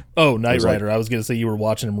fan. Oh, Knight Rider. I was going to say you were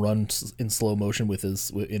watching him run in slow motion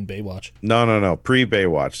in Baywatch. No.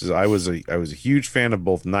 Pre-Baywatch. I was a huge fan of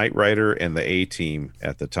both Knight Rider and the A-Team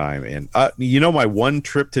at the time. And my one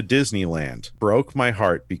trip to Disneyland broke my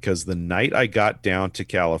heart, because the night I got down to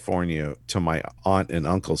California to my aunt and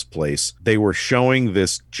uncle's place, they were showing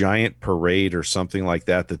this giant parade or something like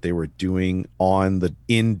that they were doing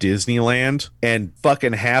in Disneyland, and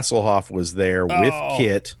fucking Hasselhoff was there with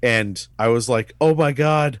Kit, and I was like, oh my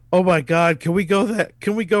god, can we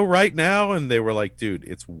go right now? And they were like, dude,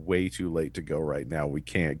 it's way too late to go right now. We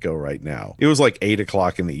can't go right now. It was like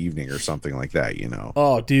 8:00 in the evening or something like that,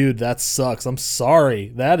 Oh, dude, that sucks. I'm sorry.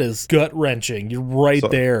 That is gut wrenching. You're right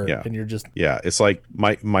there, and you're just it's like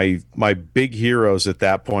my big heroes at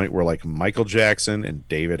that point were like Michael Jackson and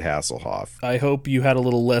David Hasselhoff. I hope you had a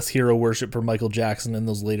little less hero worship for Michael Jackson in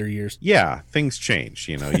those later years. Yeah, things change,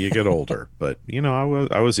 you get older. But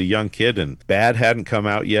I was a young kid, and Bad hadn't come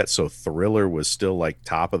out yet, so Thriller was still like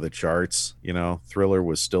top of the charts. Thriller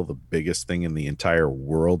was still the biggest thing in the entire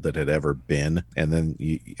world that had ever been. And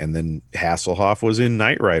then Hasselhoff was in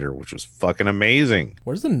Knight Rider, which was fucking amazing.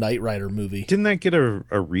 Where's the Knight Rider movie? Didn't that get a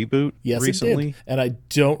a reboot Yes, recently? it did. And I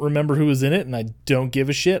don't remember who was in it, and I don't give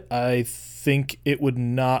a shit. I think it would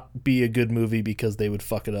not be a good movie because they would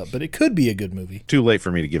fuck it up, but it could be a good movie. Too late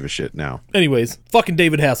for me to give a shit now. Anyways, fucking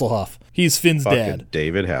David Hasselhoff. He's Finn's Fucking dad.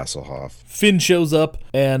 David Hasselhoff. Finn shows up,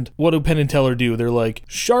 and what do Penn and Teller do? They're like,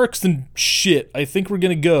 sharks and shit, I think we're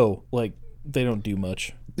gonna go. Like, they don't do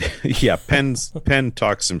much. Yeah, Penn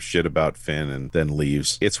talks some shit about Finn and then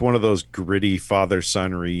leaves. It's one of those gritty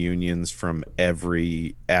father-son reunions from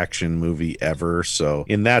every action movie ever. So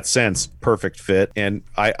in that sense, perfect fit. And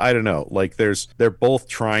I don't know, like they're both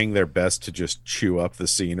trying their best to just chew up the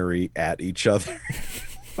scenery at each other.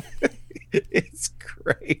 It's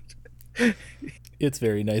great. It's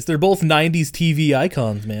very nice. They're both 90s TV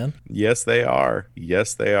icons, man. Yes, they are.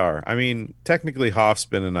 Yes, they are. I mean, technically, Hoff's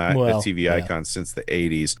been a TV icon since the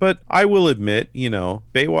 80s. But I will admit, you know,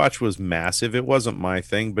 Baywatch was massive. It wasn't my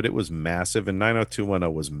thing, but it was massive. And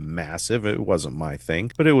 90210 was massive. It wasn't my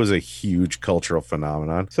thing, but it was a huge cultural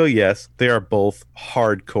phenomenon. So, yes, they are both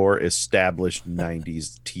hardcore, established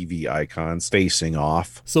 90s TV icons facing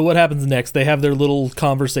off. So what happens next? They have their little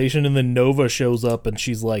conversation, and then Nova shows up, and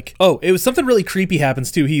she's like, oh, it was something really creepy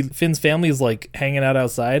happens too. Finn's family is like hanging out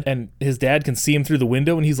outside, and his dad can see him through the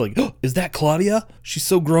window, and he's like, oh, is that Claudia? She's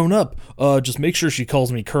so grown up. Just make sure she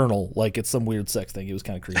calls me Colonel, like it's some weird sex thing. It was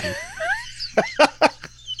kind of creepy.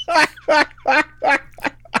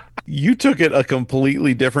 You took it a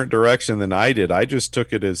completely different direction than I did. I just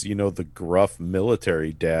took it as, you know, the gruff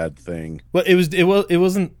military dad thing. Well, it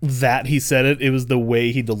wasn't that he said it. It was the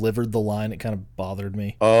way he delivered the line. It kind of bothered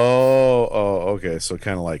me. Oh, okay. So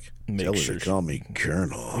kind of like, Make sure they call me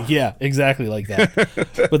Colonel. Yeah, exactly like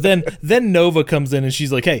that. But then Nova comes in and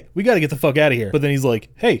she's like, hey, we got to get the fuck out of here. But then he's like,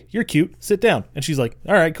 hey, you're cute. Sit down. And she's like,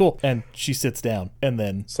 all right, cool. And she sits down. And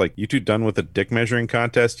then it's like, you two done with the dick measuring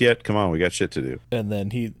contest yet? Come on, we got shit to do. And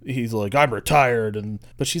then he's like, I'm retired.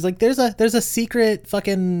 But she's like, there's a secret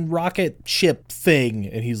fucking rocket ship thing.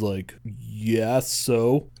 And he's like, yeah,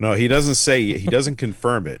 so? No, he doesn't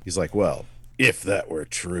confirm it. He's like, well, if that were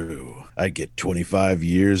true, I'd get 25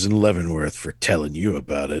 years in Leavenworth for telling you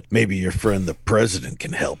about it. Maybe your friend the president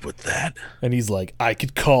can help with that. And he's like, I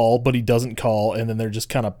could call, but he doesn't call. And then they're just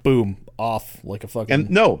kind of, boom, off like a fucking... And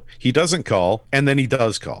no, he doesn't call, and then he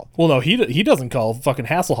does call. Well, no, he doesn't call. Fucking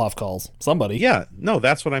Hasselhoff calls. Somebody. Yeah, no,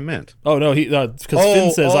 that's what I meant. Oh, no, because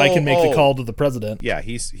Finn says, I can make the call to the president. Yeah,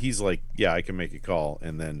 he's like, yeah, I can make a call.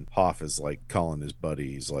 And then Hoff is like calling his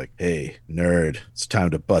buddy. He's like, hey, nerd, it's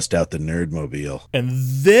time to bust out the Nerdmobile. And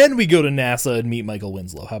then we go to NASA and meet Michael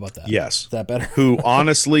Winslow. How about that? Yes. Is that better? Who,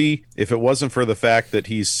 honestly, if it wasn't for the fact that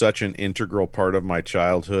he's such an integral part of my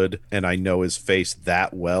childhood and I know his face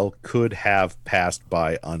that well, could have passed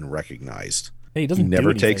by unrecognized. Hey, he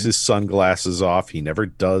never takes his sunglasses off. He never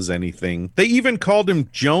does anything. They even called him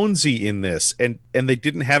Jonesy in this, and they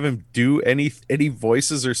didn't have him do any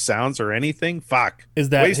voices or sounds or anything. Fuck. Is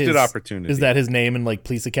that wasted opportunity? Is that his name in like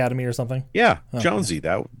Police Academy or something? Yeah, Jonesy.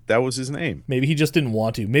 That was his name. Maybe he just didn't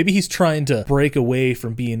want to. Maybe he's trying to break away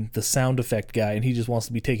from being the sound effect guy, and he just wants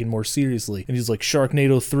to be taken more seriously. And he's like,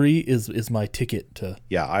 Sharknado 3 is my ticket to...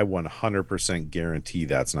 Yeah, I 100% guarantee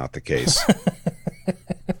that's not the case.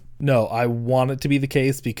 No, I want it to be the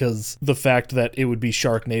case because the fact that it would be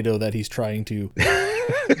Sharknado that he's trying to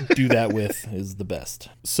do that with is the best.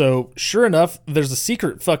 So, sure enough, there's a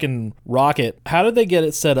secret fucking rocket. How did they get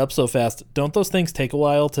it set up so fast? Don't those things take a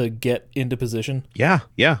while to get into position? Yeah.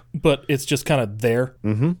 But it's just kind of there?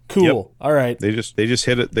 Mm-hmm. Cool. Yep. All right. They just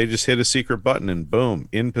hit it. They just hit a secret button and boom,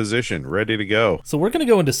 in position, ready to go. So we're going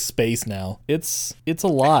to go into space now. It's a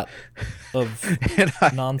lot of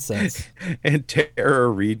nonsense. And Tara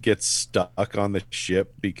Reid gets stuck on the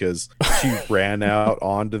ship because she ran out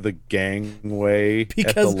onto the gangway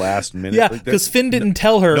at the last minute. Yeah, because Finn didn't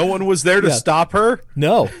tell her. No one was there to stop her?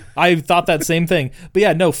 No, I thought that same thing. But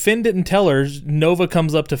yeah, no, Finn didn't tell her. Nova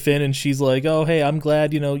comes up to Finn and she's like, oh, hey, I'm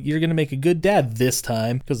glad, you're going to make a good dad this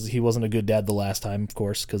time. Because he wasn't a good dad the last time, of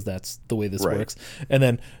course, because that's the way this works. And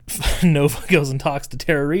then Nova goes and talks to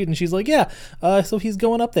Tara Reid and she's like, yeah, so he's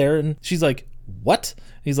going up there. And she's like, what?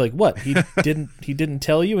 He's like, what? He didn't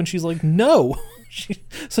tell you? And she's like, no.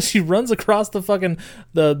 So she runs across the fucking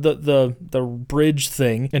the bridge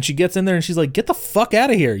thing, and she gets in there and she's like, get the fuck out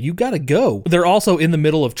of here, you gotta go. They're also in the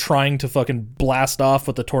middle of trying to fucking blast off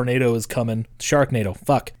what the tornado is coming. Sharknado.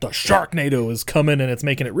 Fuck. The Sharknado is coming, and it's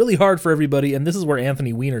making it really hard for everybody, and this is where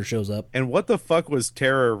Anthony Weiner shows up. And what the fuck was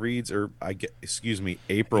Tara Reid's,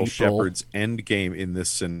 April Shepard's endgame in this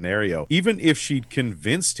scenario? Even if she'd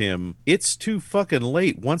convinced him, it's too fucking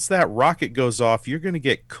late. Once that rocket goes off, you're gonna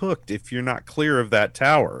get cooked if you're not clear of that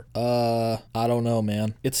tower. I don't know,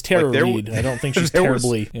 man. It's Tara Reid. I don't think she's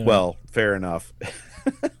terribly... Well, fair enough.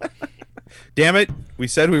 Damn it. We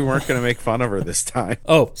said we weren't going to make fun of her this time.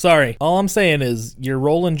 Oh, sorry. All I'm saying is you're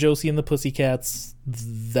rolling Josie and the Pussycats.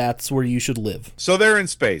 That's where you should live. So they're in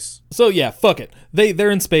space. So yeah, fuck it.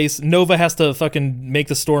 They're in space. Nova has to fucking make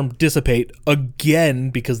the storm dissipate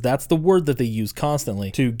again because that's the word that they use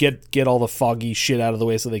constantly to get all the foggy shit out of the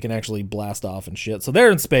way so they can actually blast off and shit. So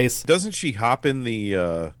they're in space. Doesn't she hop in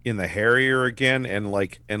the Harrier again and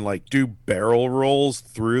do barrel rolls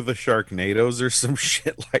through the Sharknadoes or some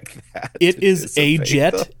shit like that? It is a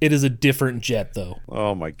jet. Them? It is a different jet though.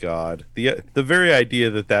 Oh my god. The very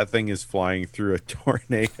idea that thing is flying through a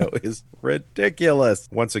tornado is ridiculous.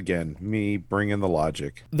 Once again, me bringing the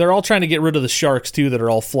logic. They're all trying to get rid of the sharks too that are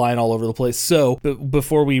all flying all over the place. So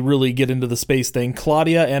before we really get into the space thing,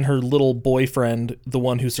 Claudia and her little boyfriend, the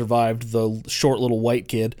one who survived, the short little white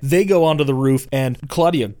kid, they go onto the roof and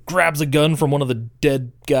Claudia grabs a gun from one of the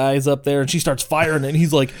dead guys up there and she starts firing and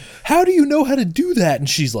he's like, how do you know how to do that? And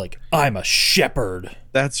she's like, I'm a shepherd.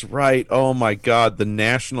 That's right. Oh my god, the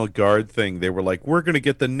National Guard thing. They were like, we're going to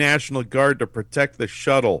get the National Guard to protect the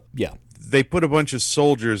shuttle. Yeah. They put a bunch of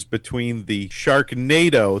soldiers between the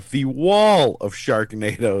Sharknado, the wall of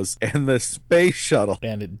Sharknadoes, and the space shuttle.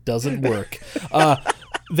 And it doesn't work.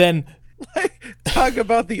 Then... Talk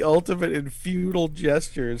about the ultimate in futile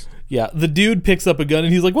gestures. Yeah, the dude picks up a gun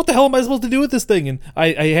and he's like, "What the hell am I supposed to do with this thing?" And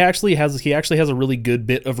he actually has a really good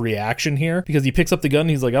bit of reaction here because he picks up the gun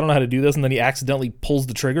and he's like, "I don't know how to do this," and then he accidentally pulls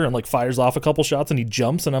the trigger and like fires off a couple shots and he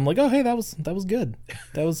jumps and I'm like, "Oh, hey, that was good.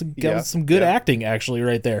 That was some good acting actually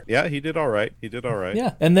right there." Yeah, he did all right.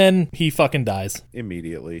 Yeah, and then he fucking dies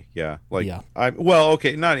immediately. Yeah, like yeah.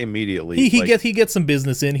 Okay, not immediately. He gets some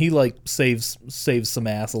business in. He like saves some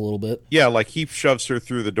ass a little bit. Yeah, like he shoves her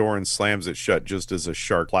through the door and slams it shut just as a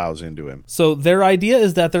shark plows into him. So their idea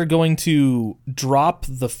is that they're going to drop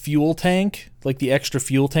the fuel tank, like the extra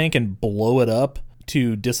fuel tank, and blow it up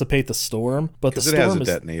to dissipate the storm. But the storm has a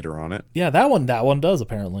detonator on it. Yeah, that one does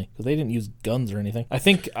apparently because they didn't use guns or anything. I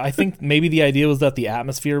think maybe the idea was that the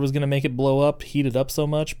atmosphere was going to make it blow up, heat it up so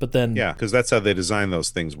much, but then yeah, because that's how they design those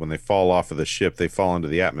things. When they fall off of the ship, they fall into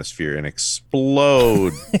the atmosphere and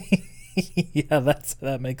explode. Yeah,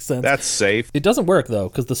 that makes sense. That's safe. It doesn't work though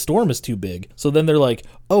because the storm is too big. So then they're like,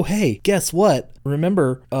 "Oh hey, guess what?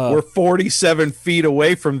 Remember, we're 47 feet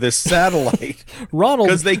away from this satellite, Ronald."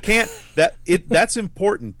 Because they can't. That's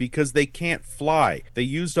important because they can't fly. They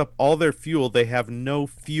used up all their fuel. They have no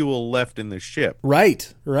fuel left in the ship.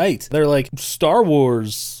 Right. They're like, Star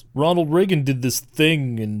Wars. Ronald Reagan did this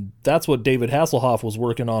thing, and that's what David Hasselhoff was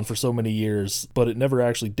working on for so many years, but it never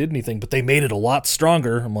actually did anything, but they made it a lot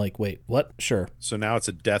stronger. I'm like, wait, what? Sure. So now it's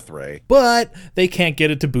a death ray. But they can't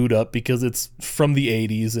get it to boot up because it's from the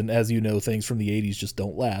 80s, and as you know, things from the 80s just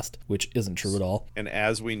don't last, which isn't true at all. And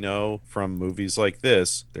as we know from movies like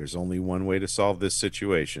this, there's only one way to solve this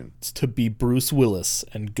situation. It's to be Bruce Willis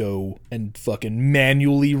and go and fucking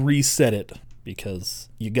manually reset it. Because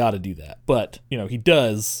you got to do that. But, he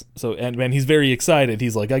does. So, and he's very excited.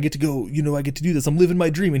 He's like, I get to go, I get to do this. I'm living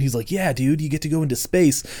my dream. And he's like, yeah, dude, you get to go into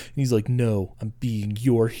space. And he's like, no, I'm being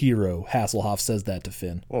your hero. Hasselhoff says that to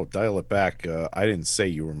Finn. Oh, dial it back. I didn't say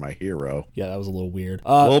you were my hero. Yeah, that was a little weird.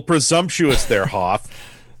 A little presumptuous there, Hoff.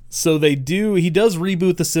 So he does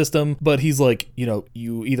reboot the system, but he's like,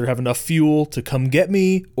 you either have enough fuel to come get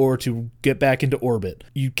me or to get back into orbit.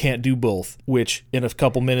 You can't do both, which in a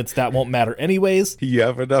couple minutes, that won't matter anyways. You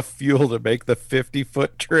have enough fuel to make the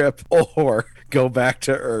 50-foot trip or go back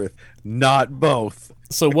to Earth. Not both.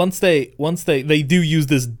 So once they do use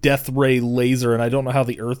this death ray laser, and I don't know how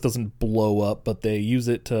the Earth doesn't blow up, but they use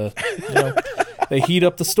it to, they heat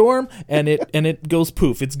up the storm, and it goes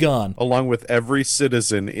poof, it's gone. Along with every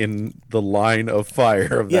citizen in the line of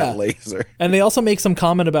fire of that laser. And they also make some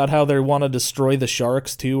comment about how they want to destroy the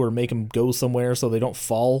sharks too, or make them go somewhere so they don't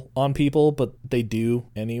fall on people, but they do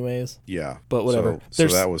anyways. Yeah. But whatever. So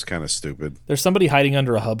that was kind of stupid. There's somebody hiding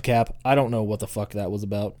under a hubcap. I don't know what the fuck that was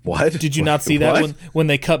about. What? Did you not see that when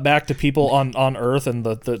they cut back to people on Earth and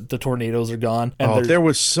the tornadoes are gone? And there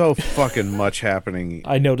was so fucking much happening.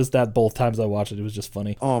 I noticed that both times I watched it. It was just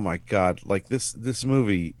funny. Oh my god! Like this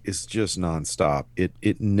movie is just nonstop.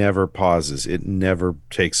 It never pauses. It never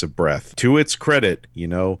takes a breath. To its credit,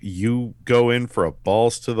 you go in for a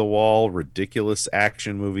balls to the wall, ridiculous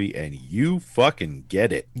action movie, and you fucking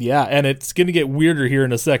get it. Yeah, and it's gonna get weirder here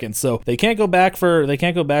in a second. So they can't go back for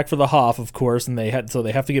the Hoff, of course, and they have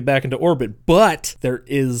to get back into orbit. But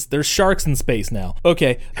there's sharks in space now.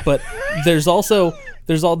 Okay, but there was also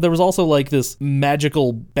like this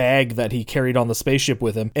magical bag that he carried on the spaceship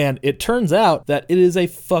with him, and it turns out that it is a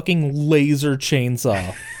fucking laser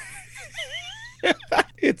chainsaw.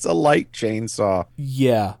 It's a light chainsaw.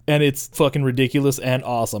 Yeah, and it's fucking ridiculous and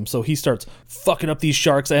awesome. So he starts fucking up these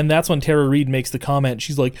sharks, and that's when Tara Reid makes the comment.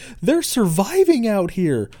 She's like, they're surviving out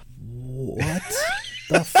here. What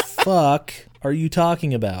the fuck are you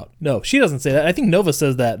talking about? No, she doesn't say that. I think Nova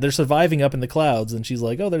says that. They're surviving up in the clouds, and she's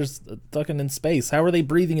like, oh, there's fucking in space. How are they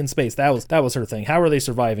breathing in space? That was her thing. How are they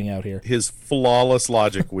surviving out here? His flawless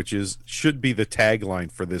logic, which should be the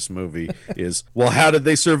tagline for this movie, is, well, how did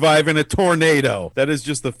they survive in a tornado? That is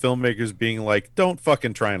just the filmmakers being like, don't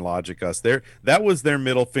fucking try and logic us. That was their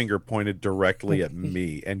middle finger pointed directly at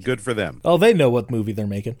me, and good for them. Oh, they know what movie they're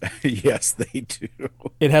making. Yes, they do.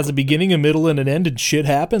 It has a beginning, a middle, and an end, and shit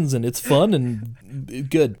happens, and it's fun and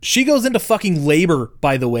good. She goes into fucking labor,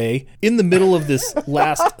 by the way, in the middle of this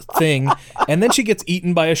last thing, and then she gets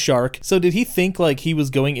eaten by a shark. So did he think like he was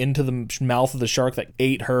going into the mouth of the shark that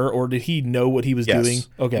ate her, or did he know what he was doing?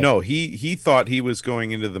 Okay. No, he thought he was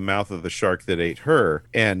going into the mouth of the shark that ate her,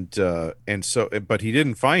 and so, but he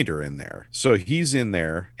didn't find her in there. So he's in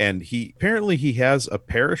there, and he has a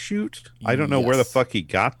parachute. I don't know where the fuck he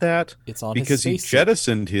got that. It's on because his he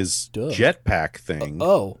jettisoned his jetpack thing.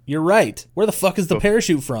 Oh, you're right. Where the fuck is the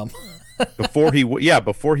parachute from? before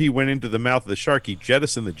he went into the mouth of the shark, he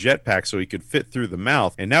jettisoned the jetpack so he could fit through the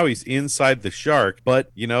mouth, and now he's inside the shark.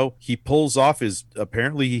 But he pulls off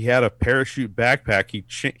apparently he had a parachute backpack.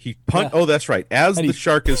 Oh, that's right. As the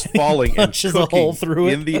shark is falling and cooking a hole through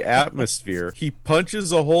in the atmosphere, he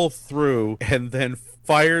punches a hole through and then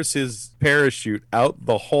fires his parachute out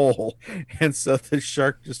the hole, and so the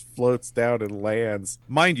shark just floats down and lands.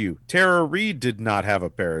 Mind you, Tara Reid did not have a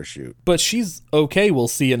parachute. But she's okay, we'll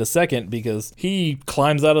see in a second, because he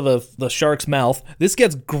climbs out of the shark's mouth. This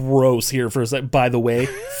gets gross here for a sec, by the way.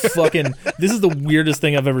 Fucking, this is the weirdest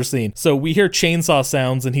thing I've ever seen. So we hear chainsaw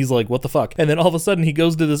sounds, and he's like, what the fuck? And then all of a sudden he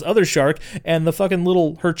goes to this other shark, and the fucking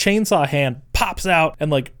her chainsaw hand pops out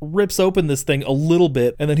and like rips open this thing a little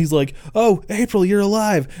bit, and then he's like, oh, April, you're alive.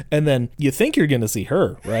 And then you think you're gonna see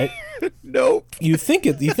her, right? Nope. You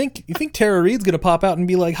think Tara Reid's gonna pop out and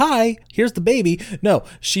be like, hi, here's the baby. No,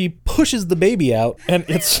 she pushes the baby out, and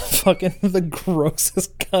it's fucking the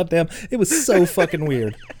grossest goddamn. It was so fucking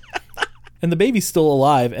weird. And the baby's still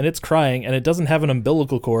alive, and it's crying, and it doesn't have an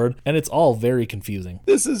umbilical cord, and it's all very confusing.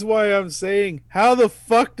 This is why I'm saying, how the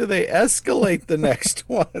fuck do they escalate the next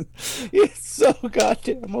one? It's so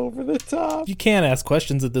goddamn over the top. You can't ask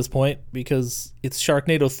questions at this point, because it's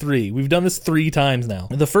Sharknado 3. We've done this 3 times now.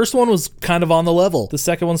 The first one was kind of on the level. The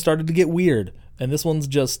second one started to get weird. And this one's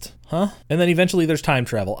just, huh? And then eventually there's time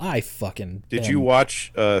travel. Did you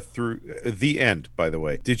watch through the end, by the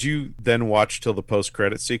way? Did you then watch till the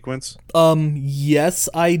post-credit sequence? Yes,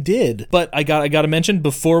 I did. But I gotta mention,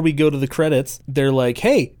 before we go to the credits, they're like,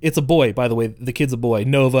 hey, it's a boy. By the way, the kid's a boy.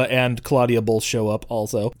 Nova and Claudia both show up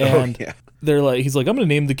also. And yeah. He's like, I'm gonna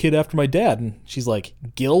name the kid after my dad. And she's like,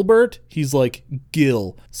 Gilbert? He's like,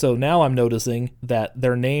 Gil. So now I'm noticing that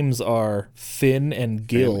their names are Finn and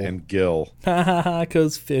Gil. Finn and Gil.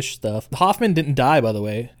 Because fish stuff. Hoffman didn't die, by the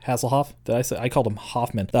way. Hasselhoff? Did I say? I called him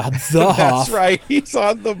Hoffman. The Hoff. That's right. He's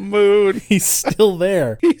on the moon. He's still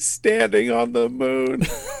there. He's standing on the moon.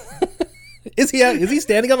 Is he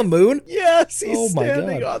standing on the moon? Yes, he's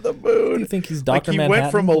standing on the moon. Do you think he's Dr. Manhattan? He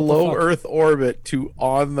went from a low Earth orbit to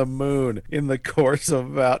on the moon in the course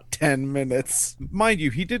of about 10 minutes. Mind you,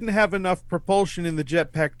 he didn't have enough propulsion in the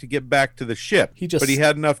jetpack to get back to the ship, but he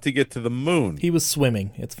had enough to get to the moon. He was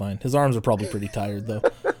swimming. It's fine. His arms are probably pretty tired, though.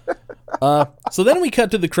 So then we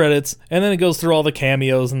cut to the credits, and then it goes through all the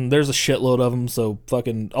cameos, and there's a shitload of them. So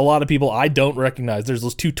fucking a lot of people I don't recognize. There's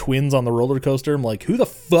those 2 twins on the roller coaster. I'm like, who the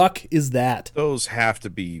fuck is that? Those have to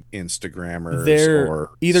be Instagrammers. They're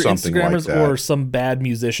or either something Instagrammers like or some bad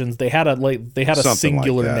musicians. They had a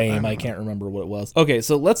singular name. I can't remember what it was. Okay,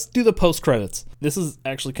 so let's do the post credits. This is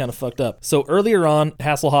actually kind of fucked up. So earlier on,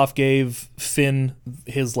 Hasselhoff gave Finn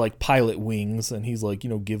his like pilot wings, and he's like,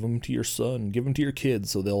 give them to your son, give them to your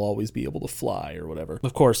kids, so they'll always be able to fly or whatever.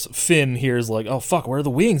 Of course, Finn here is like, oh fuck, where are the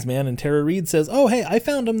wings, man? And Tara Reid says, oh hey, I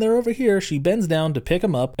found them, they're over here. She bends down to pick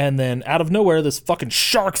them up, and then out of nowhere, this fucking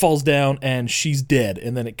shark falls down, and she's dead.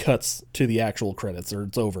 And then it cuts to the actual credits, or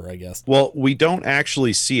it's over, I guess. Well, we don't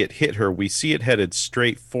actually see it hit her. We see it headed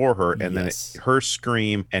straight for her, and then her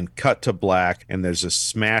scream and cut to black, and there's a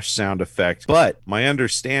smash sound effect. But my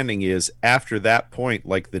understanding is after that point,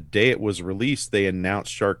 like the day it was released, they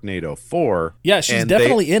announced Sharknado 4. Yeah, she's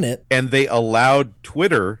definitely in it. And they allowed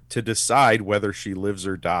Twitter to decide whether she lives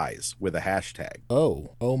or dies with a hashtag.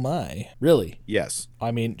 Oh my. Really? Yes.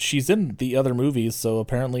 I mean, she's in the other movies, so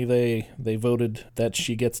apparently they voted that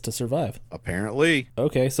she gets to survive. Apparently.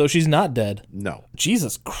 Okay, so she's not dead. No.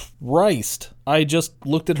 Jesus Christ. I just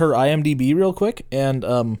looked at her IMDb real quick,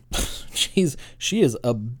 and she is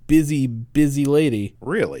a busy lady.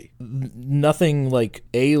 Really? Nothing like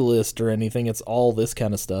A-list or anything. It's all this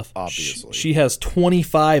kind of stuff. Obviously. She has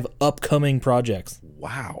 25 upcoming projects.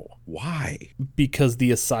 Wow. Why? Because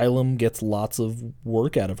the Asylum gets lots of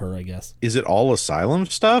work out of her, I guess. Is it all Asylum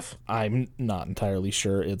stuff? I'm not entirely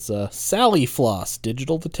sure. It's Sally Floss,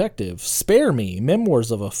 Digital Detective, Spare Me, Memoirs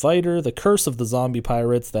of a Fighter, The Curse of the Zombie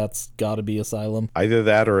Pirates. That's gotta be Asylum. Either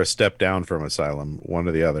that or a step down from Asylum, one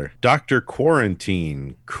or the other. Dr.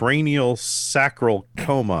 Quarantine, Cranial Sacral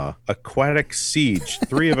Coma, Aquatic Siege,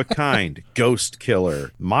 Three of a Kind, Ghost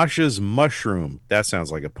Killer, Masha's Mushroom, that sounds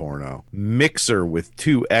like a porno. Mixer with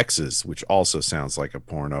 2 X's, which also sounds like a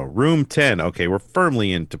porno. Room 10, okay, we're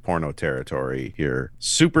firmly into porno territory here.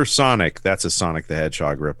 Supersonic, that's a Sonic the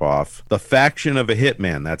Hedgehog ripoff. The Faction of a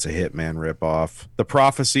Hitman, that's a Hitman ripoff. The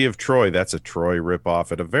Prophecy of Troy, that's a Troy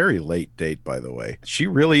ripoff at a very late date, by the way. She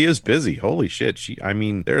really is busy. Holy shit.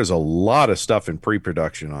 There's a lot of stuff in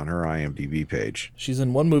pre-production on her IMDb page. She's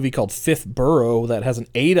in one movie called Fifth Borough that has an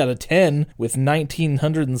 8 out of 10 with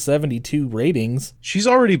 1,972 ratings. She's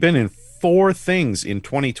already been in 4 things in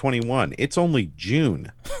 2021. It's only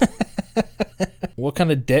June. What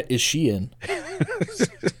kind of debt is she in?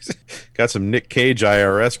 Got some Nick Cage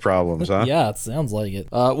IRS problems, huh? Yeah, it sounds like it.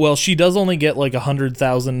 Well, she does only get like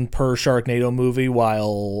 100,000 per Sharknado movie,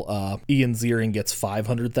 while Ian Ziering gets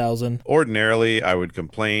 500,000. Ordinarily, I would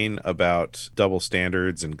complain about double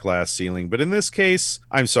standards and glass ceiling, but in this case,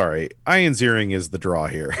 I'm sorry. Ian Ziering is the draw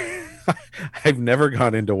here. I've never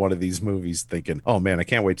gone into one of these movies thinking, oh man, I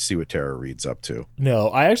can't wait to see what Tara Reid's up to. No,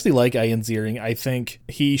 I actually like Ian Ziering. I think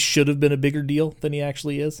he should have been a bigger deal than he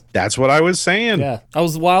actually is. That's what I was saying. Yeah.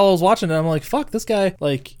 While I was watching it, I'm like, fuck, this guy,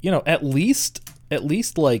 like, at least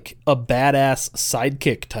like a badass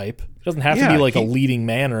sidekick type. He doesn't have to be like a leading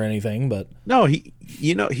man or anything, but no, he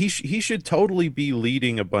should totally be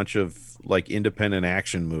leading a bunch of like independent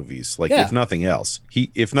action movies. Like if nothing else,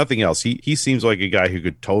 he seems like a guy who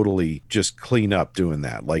could totally just clean up doing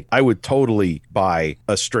that. Like I would totally buy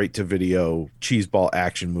a straight to video cheeseball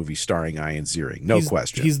action movie starring Ian Ziering. No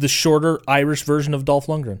question. He's the shorter Irish version of Dolph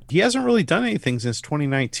Lundgren. He hasn't really done anything since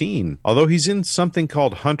 2019. Although he's in something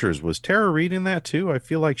called Hunters. Was Tara Reid in that too? I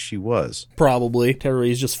feel like she was. Probably. Tara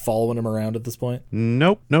Reid's just following him around at this point.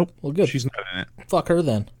 Nope. Well, good. She's not in it. Fuck her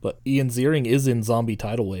then. But Ian Ziering is in Zombie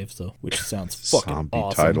Tidal Wave, so which sounds fucking Zombie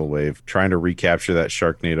awesome. Tidal Wave, trying to recapture that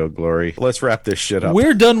Sharknado glory. Let's wrap this shit up.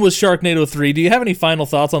 We're done with Sharknado 3. Do you have any final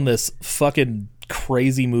thoughts on this fucking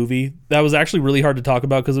crazy movie? That was actually really hard to talk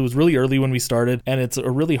about because it was really early when we started, and it's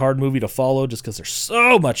a really hard movie to follow just because there's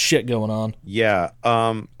so much shit going on. Yeah,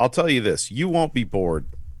 I'll tell you this. You won't be bored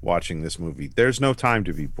watching this movie. There's no time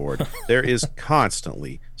to be bored. There is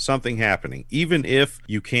constantly something happening. Even if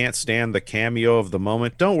you can't stand the cameo of the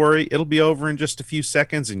moment, don't worry, it'll be over in just a few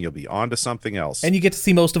seconds and you'll be on to something else. And you get to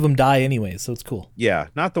see most of them die anyway, so it's cool. Yeah,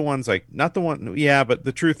 but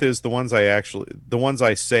the truth is the ones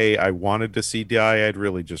I say I wanted to see die, I'd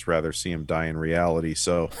really just rather see them die in reality,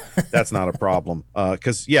 so that's not a problem.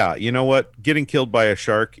 Because you know what? Getting killed by a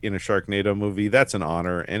shark in a Sharknado movie, that's an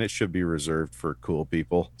honor, and it should be reserved for cool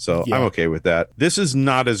people. So yeah. I'm okay with that. This is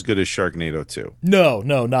not as good as Sharknado 2. No,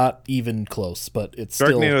 not even close, but it's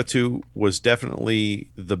Sharknado 2 was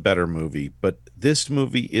definitely the better movie, but this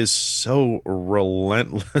movie is so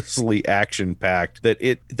relentlessly action-packed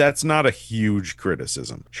that that's not a huge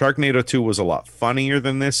criticism. Sharknado 2 was a lot funnier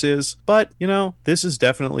than this is, but, this is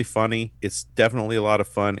definitely funny. It's definitely a lot of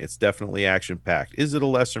fun. It's definitely action-packed. Is it a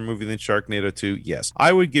lesser movie than Sharknado 2? Yes.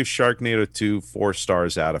 I would give Sharknado 2 4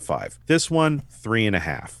 stars out of 5. This one,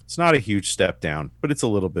 3.5. It's not a huge step down, but it's a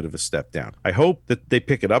little bit of a step down. I hope that they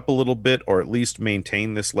pick it up a little bit or at least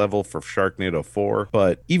maintain this level for Sharknado 4,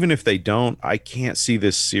 but even if they don't, I can't see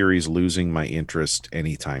this series losing my interest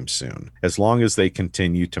anytime soon, as long as they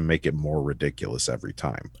continue to make it more ridiculous every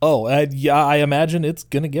time. Oh, yeah, I imagine it's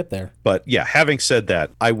gonna get there. But yeah, having said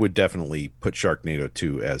that, I would definitely put Sharknado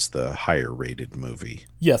 2 as the higher rated movie.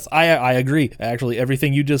 Yes, I agree. Actually,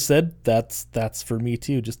 everything you just said, that's for me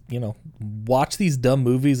too. Just, watch these dumb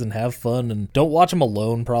movies and have fun, and don't watch them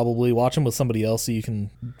alone, probably. Watch them with somebody else so you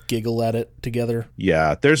can giggle at it together.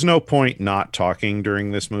 Yeah, there's no point not talking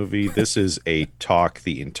during this movie. This is a a talk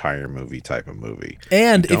the entire movie type of movie.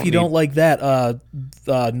 And if you don't like that,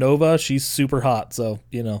 Nova, she's super hot, so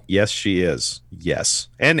you know. Yes, she is. Yes.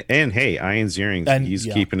 And hey, Ian Ziering, he's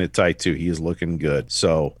keeping it tight too. He is looking good.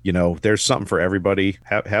 So, you know, there's something for everybody.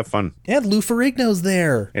 Have fun. And Lou Ferrigno's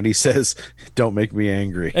there. And he says, "Don't make me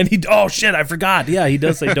angry." And oh shit, I forgot. Yeah, he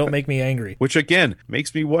does say, "Don't make me angry." Which again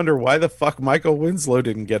makes me wonder why the fuck Michael Winslow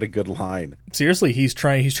didn't get a good line. Seriously, he's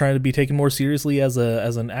trying to be taken more seriously as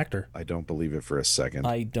an actor. I don't believe it for a second.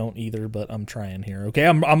 I don't either, but I'm trying here. Okay,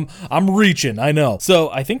 I'm reaching. I know.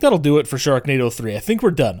 So I think that'll do it for Sharknado 3. I think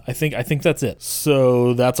we're done. I think that's it.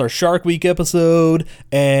 So that's our Shark Week episode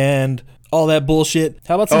and all that bullshit.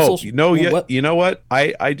 How about some social... You know what?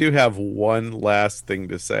 I do have one last thing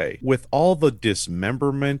to say. With all the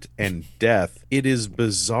dismemberment and death, it is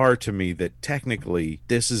bizarre to me that technically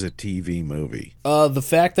this is a TV movie. The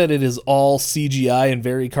fact that it is all CGI and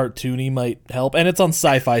very cartoony might help. And it's on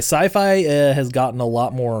Sci-Fi. Sci-Fi has gotten a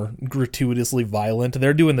lot more gratuitously violent.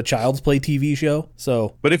 They're doing the Child's Play TV show.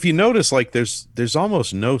 So, but if you notice, like there's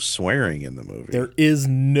almost no swearing in the movie. There is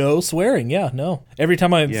no swearing. Yeah, no. Every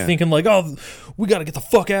time I'm thinking like, oh, we got to get the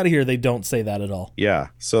fuck out of here, they don't say that at all. Yeah.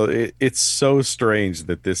 So it's so strange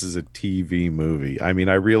that this is a TV movie. I mean,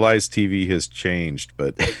 I realize TV has changed,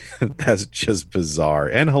 but that's just bizarre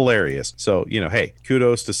and hilarious. So, you know, hey,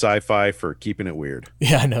 kudos to Sci-Fi for keeping it weird.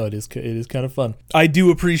 Yeah, I know it is kind of fun. I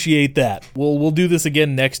do appreciate that. We'll do this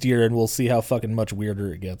again next year and we'll see how fucking much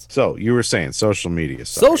weirder it gets. So you were saying social media.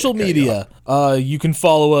 Social media. You can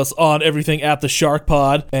follow us on everything at the Shark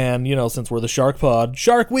Pod, and you know, since we're the Shark Pod,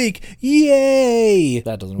 Shark Week, yay!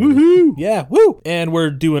 That doesn't really, woohoo! Yeah, woo! And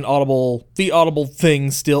we're doing the Audible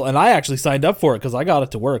thing still, and I actually signed up for it because I got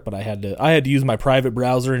it to work, but I had to use my private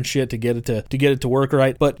browser and shit to get it to work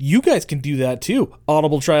right. But you guys can do that too.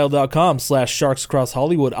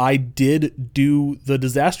 audibletrial.com/sharksacrosshollywood. I did do The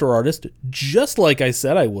Disaster Artist just like I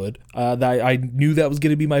said I would. I knew that was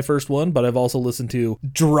going to be my first one, but I've also listened to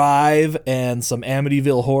Drive and some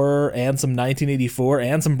Amityville Horror and some 1984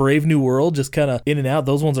 and some Brave New World, just kind of in and out.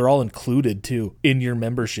 Those ones are all included too in your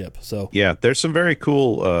membership. So yeah, there's some very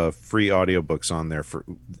cool free audiobooks on there.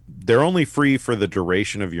 They're only free for the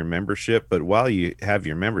duration of your membership, but while you have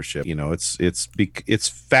your membership, you know, it's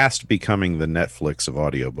fast becoming the Netflix of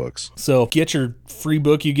audiobooks. So get your free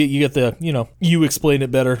book. You get the, you know, you explain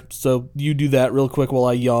it better. So you do that real quick while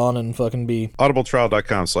I yawn and fucking be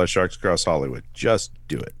audibletrial.com/sharksacrosshollywood. Just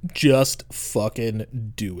do it. Just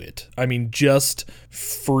fucking do it. I mean, just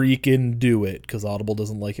freaking do it, because Audible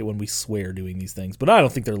doesn't like it when we swear doing these things, but I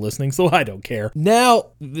don't think they're listening, so I don't care.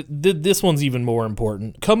 Now, this one's even more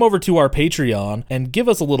important. Come over to our Patreon and give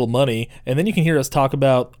us a little money, and then you can hear us talk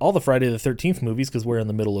about all the Friday the 13th movies, because we're in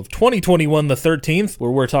the middle of 2021 the 13th,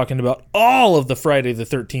 where we're talking about all of the Friday the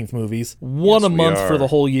 13th movies, one a month for the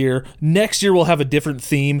whole year. Next year we'll have a different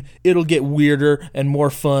theme. It'll get weirder and more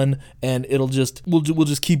fun, and we'll just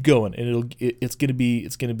keep going, and it's gonna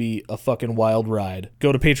be a fucking wild ride.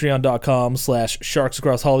 Go to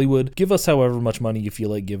patreon.com/sharksacrosshollywood. Give us however much money you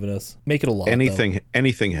feel like giving us. Make it a lot.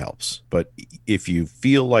 Anything helps. But if you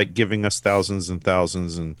feel like giving us thousands and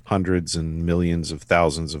thousands and hundreds and millions of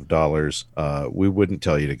thousands of dollars, we wouldn't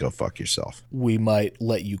tell you to go fuck yourself. We might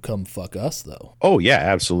let you come fuck us, though. Oh yeah,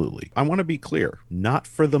 absolutely. I want to be clear, not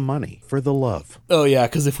for the money, for the love. Oh yeah,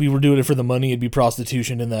 because if we were doing it for the money, it'd be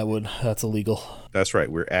prostitution, and that's illegal. That's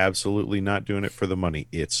right. We're absolutely not doing it for the money.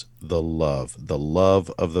 It's the love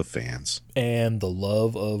of the fans, and the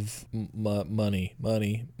love of money.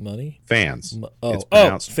 Fans. It's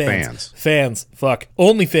pronounced fans. Fuck.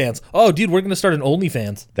 OnlyFans. Oh, dude, we're gonna start an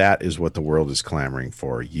OnlyFans. That is what the world is clamoring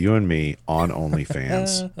for. You and me on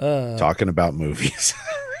OnlyFans, talking about movies.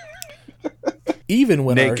 Even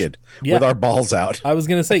when naked with our balls out. I was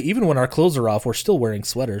gonna say, even when our clothes are off, we're still wearing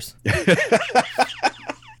sweaters.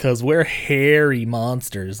 Because we're hairy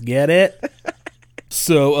monsters. Get it?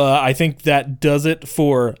 So I think that does it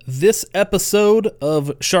for this episode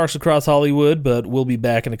of Sharks Across Hollywood, but we'll be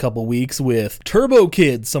back in a couple weeks with Turbo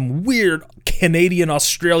Kid, some weird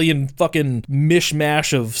Canadian-Australian fucking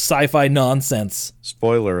mishmash of sci-fi nonsense.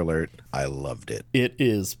 Spoiler alert, I loved it. It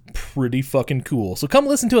is pretty fucking cool. So come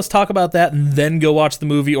listen to us talk about that and then go watch the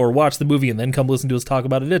movie, or watch the movie and then come listen to us talk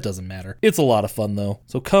about it. It doesn't matter. It's a lot of fun though.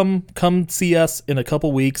 So come see us in a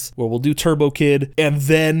couple weeks where we'll do Turbo Kid, and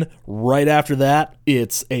then right after that,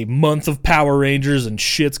 it's a month of Power Rangers and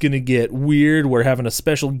shit's gonna get weird. We're having a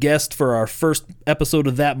special guest for our first episode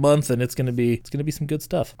of that month, and it's gonna be some good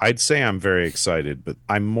stuff. I'd say I'm very very excited, but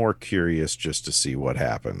I'm more curious just to see what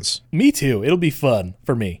happens. Me too. It'll be fun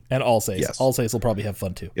for me and Alsace. Yes. Alsace will probably have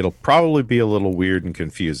fun too. It'll probably be a little weird and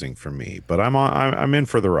confusing for me, but I'm in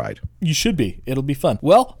for the ride. You should be. It'll be fun.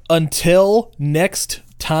 Well, until next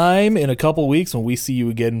time in a couple weeks when we see you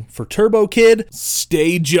again for Turbo Kid,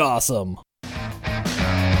 stay jawsome.